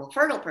as a normal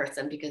fertile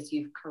person, because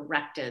you've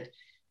corrected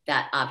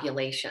that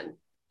ovulation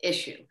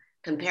issue,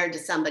 compared to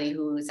somebody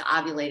who's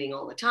ovulating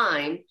all the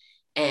time.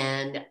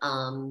 And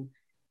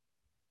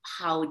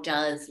how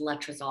does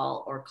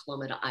letrozole or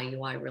Clomid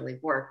IUI really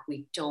work?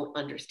 We don't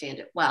understand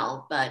it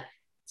well, but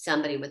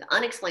somebody with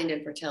unexplained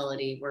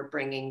infertility, we're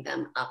bringing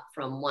them up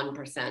from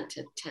 1%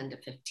 to 10 to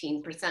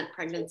 15%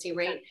 pregnancy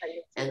rate.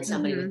 And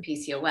somebody with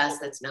PCOS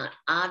that's not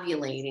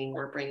ovulating,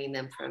 we're bringing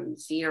them from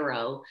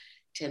 0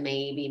 to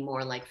maybe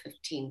more like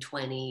 15,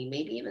 20,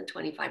 maybe even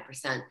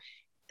 25%,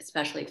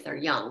 especially if they're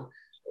young,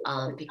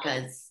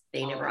 because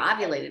they never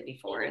ovulated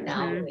before. And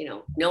now,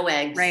 no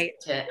eggs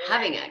to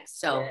having eggs.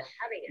 So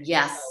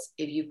yes,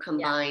 if you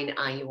combine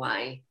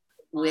IUI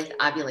with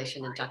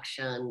ovulation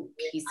induction,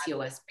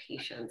 PCOS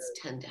patients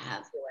tend to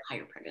have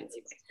higher pregnancy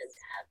rates.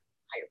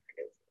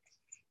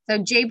 So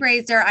Jay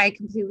Brazer, I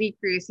completely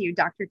agree with you.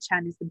 Dr.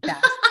 Chen is the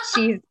best.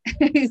 She's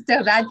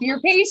so that's your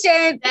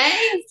patient.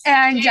 Thanks.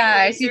 And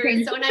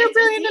she's so nice to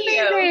see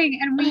amazing.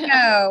 And we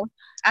know.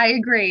 I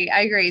agree.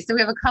 So we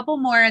have a couple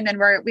more, and then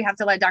we have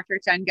to let Dr.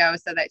 Chen go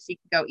so that she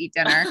can go eat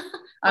dinner.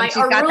 She's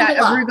got that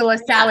arugula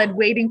salad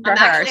waiting for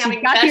her.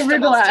 She's got the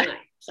arugula. Tonight,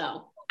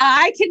 so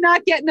I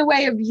cannot get in the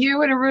way of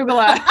you and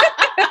arugula.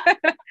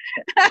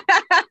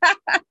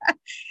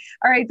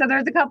 All right. So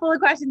there's a couple of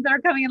questions that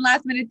are coming in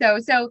last minute though.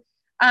 So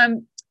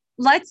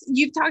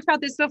You've talked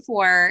about this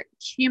before,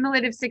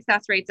 cumulative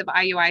success rates of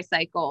IUI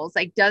cycles.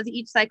 Like, does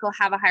each cycle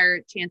have a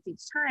higher chance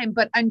each time?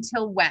 But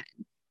until when?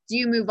 Do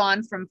you move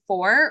on from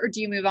 4, or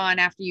do you move on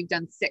after you've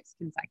done 6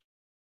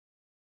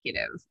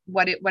 consecutive?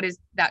 What does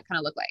that kind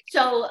of look like?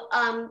 So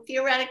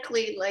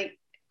theoretically, like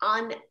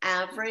on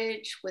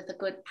average with a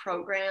good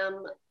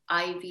program,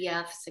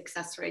 IVF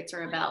success rates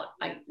are about,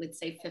 I would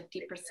say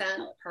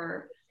 50%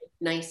 per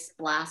nice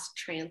blast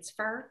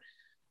transfer.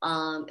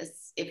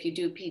 If you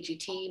do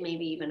PGT,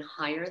 maybe even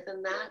higher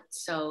than that.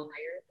 So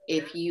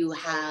if you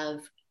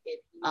have,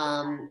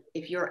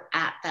 if you're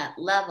at that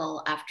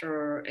level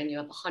and you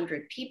have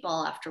 100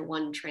 people, after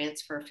one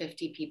transfer,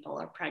 50 people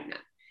are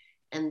pregnant.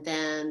 And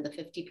then the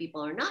 50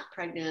 people are not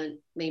pregnant,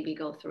 maybe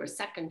go through a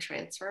second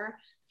transfer,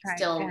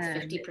 still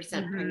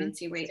 50%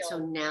 pregnancy rate. So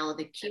now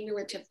the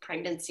cumulative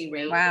pregnancy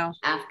rate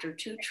after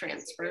 2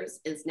 transfers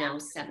is now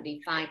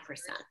 75%.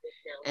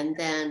 And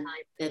then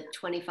the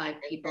 25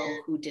 people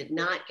who did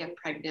not get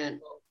pregnant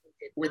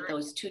with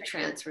those 2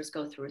 transfers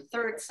go through a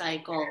third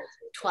cycle,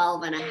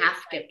 12 and a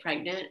half get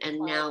pregnant, and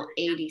now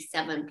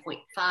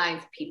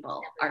 87.5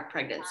 people are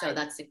pregnant. So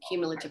that's the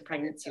cumulative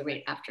pregnancy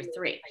rate after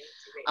 3.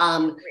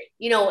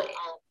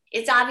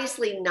 It's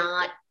obviously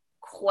not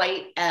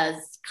quite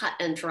as cut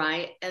and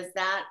dry as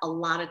that. A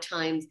lot of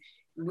times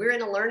we're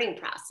in a learning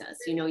process.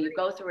 You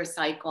go through a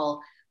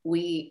cycle,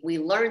 we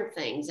learn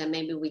things, and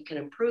maybe we can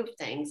improve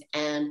things.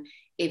 And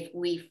if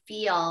we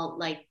feel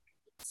like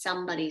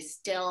somebody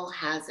still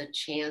has a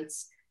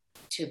chance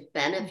to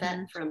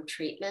benefit from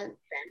treatment,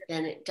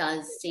 then it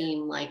does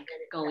seem like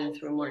going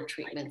through more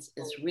treatments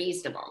is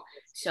reasonable.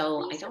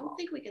 So I don't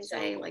think we can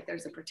say like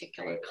there's a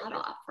particular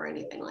cutoff or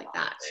anything like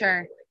that.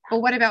 Sure.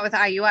 But what about with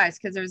IUIs?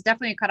 Because there's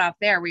definitely a cutoff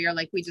there where you're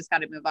like, we just got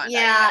to move on.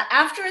 Yeah.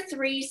 After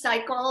 3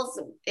 cycles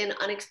in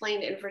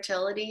unexplained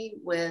infertility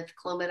with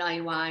Clomid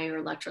IUI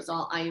or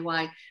Letrozole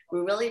IUI, we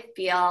really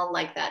feel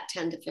like that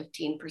 10 to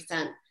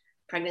 15%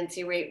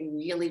 pregnancy rate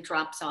really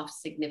drops off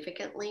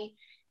significantly.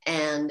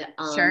 And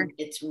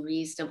it's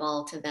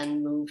reasonable to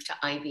then move to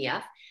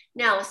IVF.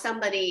 Now, if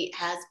somebody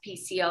has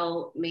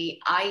PCO,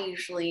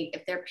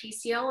 if they're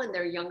PCO and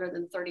they're younger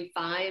than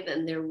 35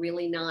 and they're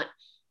really not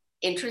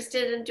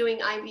interested in doing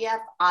IVF,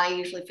 I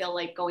usually feel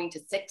like going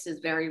to 6 is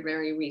very,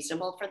 very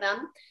reasonable for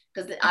them,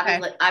 because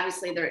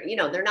obviously they're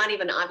not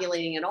even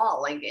ovulating at all.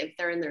 Like if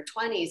they're in their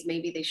 20s,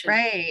 maybe they should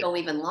go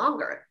even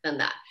longer than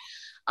that.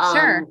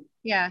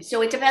 Yeah.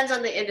 So it depends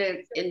on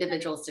the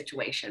individual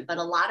situation, but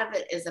a lot of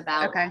it is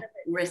about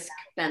risk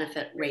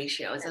benefit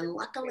ratios. And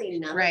luckily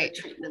none of the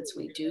treatments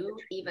we do,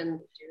 even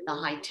the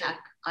high tech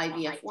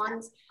IVF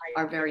ones,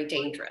 are very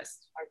dangerous.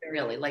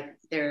 Really, like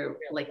they're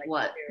like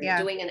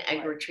doing an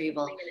egg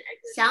retrieval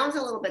sounds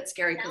a little bit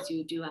scary because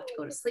you do have to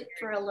go to sleep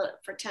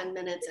for 10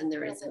 minutes and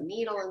there is a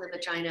needle in the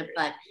vagina,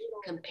 but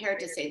compared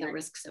to say the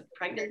risks of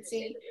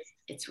pregnancy,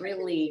 it's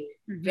really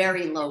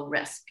very low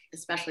risk,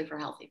 especially for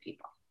healthy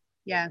people.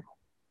 Yeah.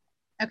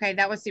 Okay,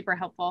 that was super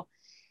helpful.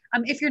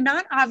 If you're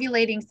not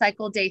ovulating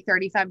cycle day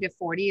 35 to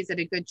 40, is it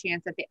a good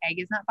chance that the egg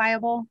is not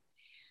viable?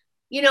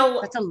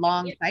 That's a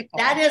long cycle.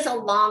 That is a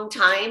long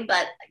time,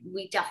 but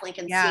we definitely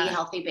can see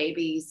healthy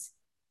babies,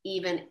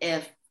 even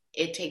if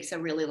it takes a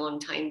really long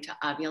time to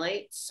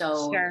ovulate.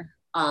 So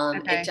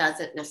it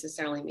doesn't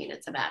necessarily mean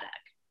it's a bad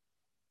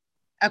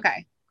egg.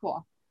 Okay, cool.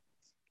 All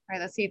right,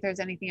 let's see if there's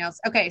anything else.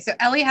 Okay, so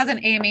Ellie has an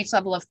AMH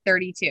level of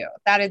 32.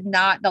 That is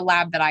not the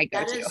lab that I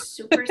go to. That is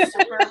super,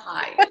 super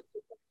high.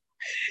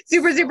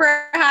 Super,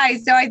 super high.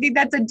 So I think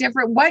that's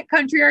what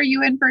country are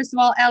you in? First of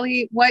all,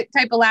 Ellie, what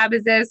type of lab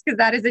is this? Because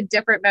that is a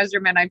different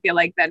measurement, I feel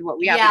like, than what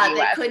we have in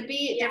the US. They could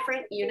be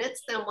different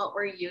units than what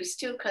we're used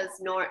to, because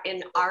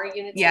in our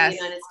units in the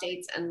United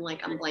States, and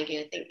like I'm blanking,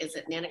 I think, is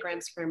it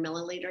nanograms per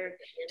milliliter?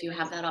 Do you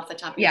have that off the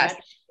top of your head?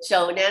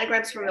 So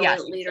nanograms per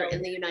milliliter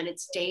in the United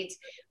States,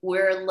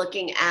 we're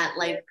looking at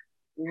like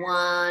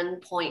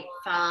 1.5,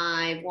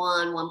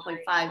 1.5,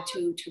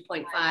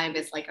 2.5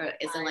 is like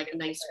a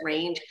nice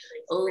range.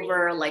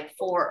 Over like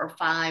 4 or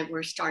 5,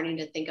 we're starting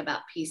to think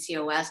about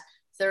PCOS.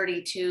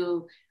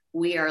 32,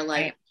 we are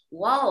like,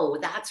 whoa,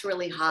 that's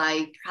really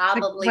high,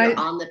 probably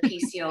on the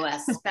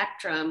PCOS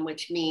spectrum,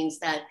 which means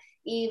that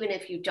even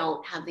if you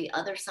don't have the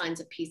other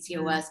signs of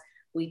PCOS,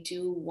 we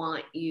do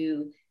want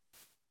you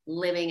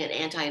living an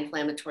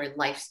anti-inflammatory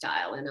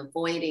lifestyle and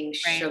avoiding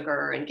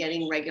sugar and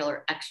getting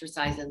regular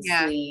exercise and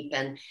sleep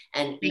and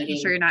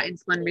making sure you're not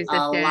insulin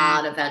resistant, a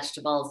lot of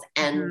vegetables,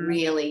 and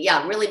really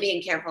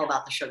being careful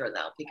about the sugar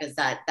though, because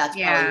that's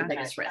probably the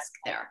biggest risk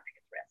there.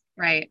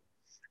 Right.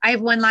 I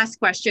have one last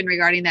question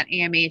regarding that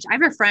AMH. I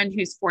have a friend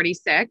who's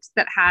 46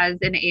 that has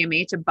an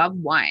AMH above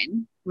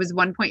 1, was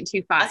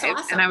 1.25. That's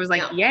awesome. And I was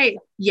like, yay,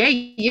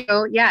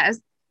 yes.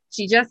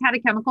 She just had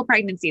a chemical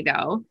pregnancy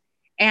though.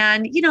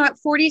 And, at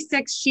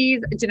 46,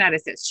 she's a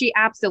geneticist. She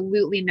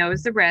absolutely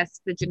knows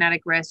the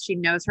genetic risk. She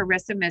knows her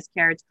risk of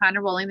miscarriage, kind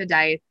of rolling the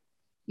dice.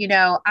 you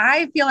know,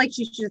 I feel like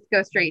she should just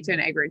go straight to an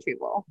egg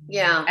retrieval.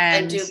 Yeah,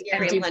 and do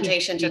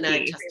pre-implantation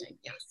genetic testing.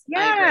 Yes,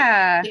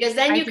 I agree. Because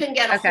then you can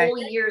get a whole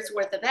year's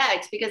worth of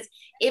eggs. Because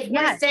if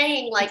we're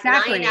saying like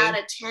 9 out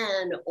of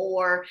 10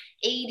 or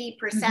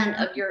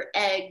 80% of your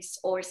eggs,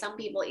 or some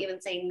people even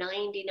say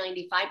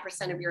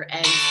 95% of your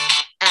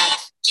eggs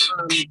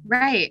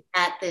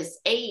at this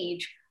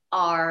age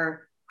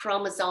are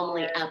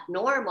chromosomally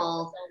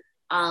abnormal,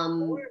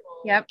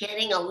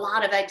 getting a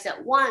lot of eggs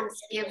at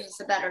once gives us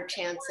a better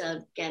chance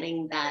of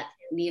getting that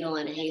needle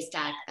in a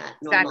haystack, that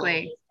normal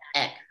egg.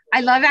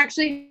 I love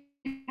actually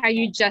how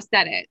you just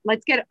said it.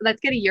 Let's get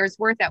a year's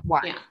worth at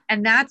once. Yeah.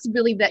 And that's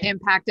really the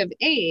impact of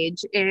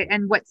age.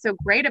 And what's so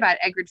great about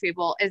egg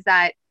retrieval is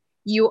that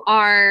you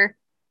are,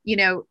 you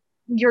know,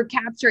 you're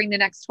capturing the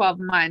next 12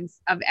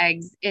 months of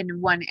eggs in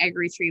one egg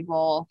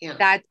retrieval. Yeah.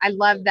 That I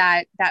love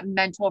that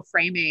mental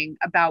framing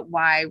about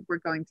why we're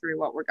going through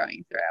what we're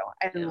going through.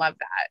 I love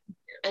that.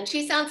 And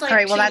she sounds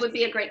like she would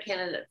be a great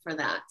candidate for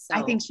that. So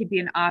I think she'd be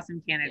an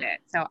awesome candidate.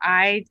 So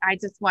I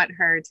just want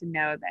her to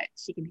know that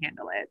she can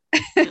handle it.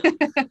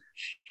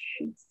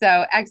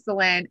 So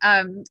excellent.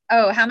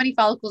 How many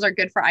follicles are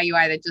good for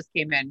IUI that just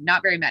came in?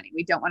 Not very many.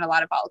 We don't want a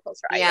lot of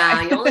follicles for IUI.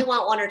 Yeah, you only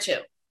want 1 or 2. You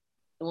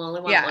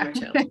only want 1 or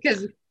 2.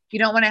 Because you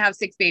don't want to have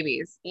 6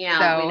 babies. Yeah,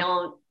 so we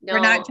don't. No, we're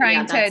not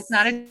trying to. It's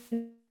not an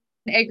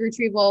egg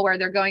retrieval where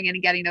they're going in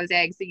and getting those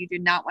eggs. So you do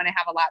not want to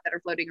have a lot that are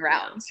floating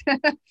around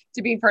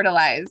to be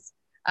fertilized.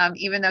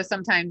 Even though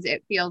sometimes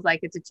it feels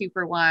like it's a 2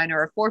 for 1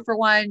 or a 4 for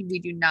 1, we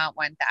do not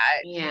want that.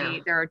 Yeah,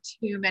 there are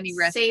too many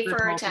risks.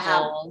 Safer to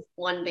have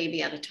 1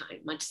 baby at a time.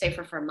 Much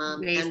safer for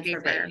mom and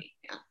for baby.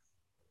 Yeah,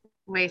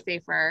 way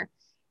safer.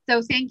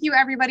 So thank you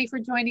everybody for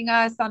joining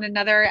us on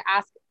another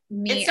Ask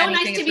Me It's so Anything.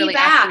 nice to it's be really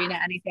back. Ask Serena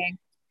Anything.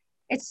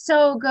 It's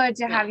so good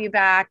to have you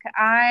back.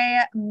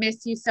 I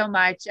miss you so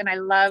much. And I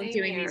love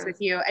doing these with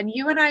you. And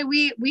you and I,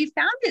 we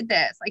founded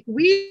this. Like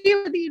we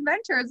were the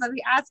inventors of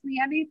the Ask Me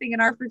Anything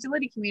in our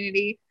fertility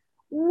community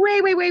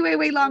way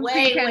long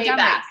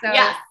pre-pandemic. So,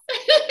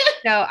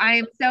 so I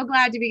am so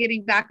glad to be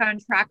getting back on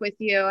track with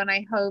you. And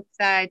I hope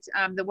that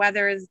the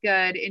weather is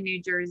good in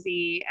New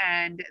Jersey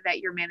and that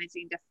you're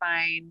managing to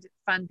find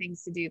fun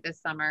things to do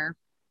this summer.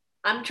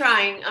 I'm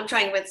trying.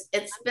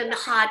 It's been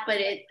hot, but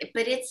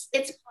it's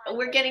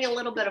we're getting a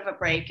little bit of a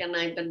break, and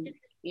I've been,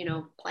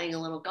 playing a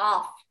little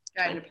golf,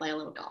 trying to play a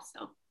little golf.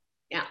 So,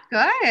 yeah.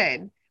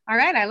 Good. All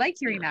right. I like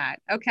hearing that.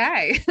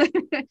 Okay.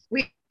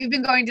 We've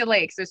been going to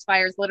lakes. There's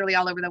fires literally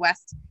all over the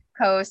West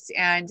Coast,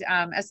 and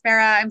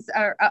Apsara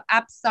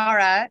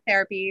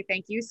Therapy.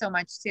 Thank you so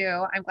much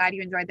too. I'm glad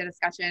you enjoyed the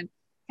discussion.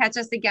 Catch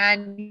us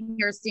again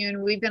here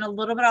soon. We've been a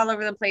little bit all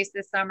over the place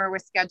this summer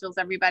with schedules,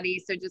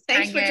 everybody. So just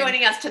thanks for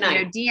joining us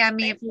tonight. DM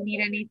me if you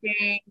need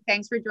anything.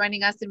 Thanks for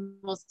joining us, and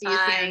we'll see you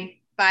soon.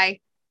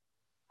 Bye.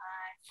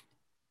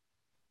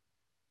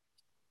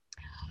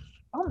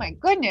 Oh my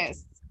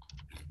goodness.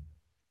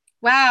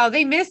 Wow,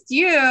 they missed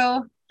you.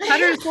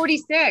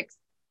 146.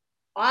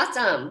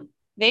 Awesome.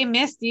 They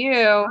missed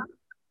you.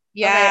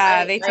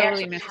 Yeah, they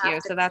totally missed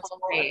you. So that's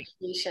great.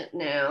 Patient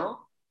now.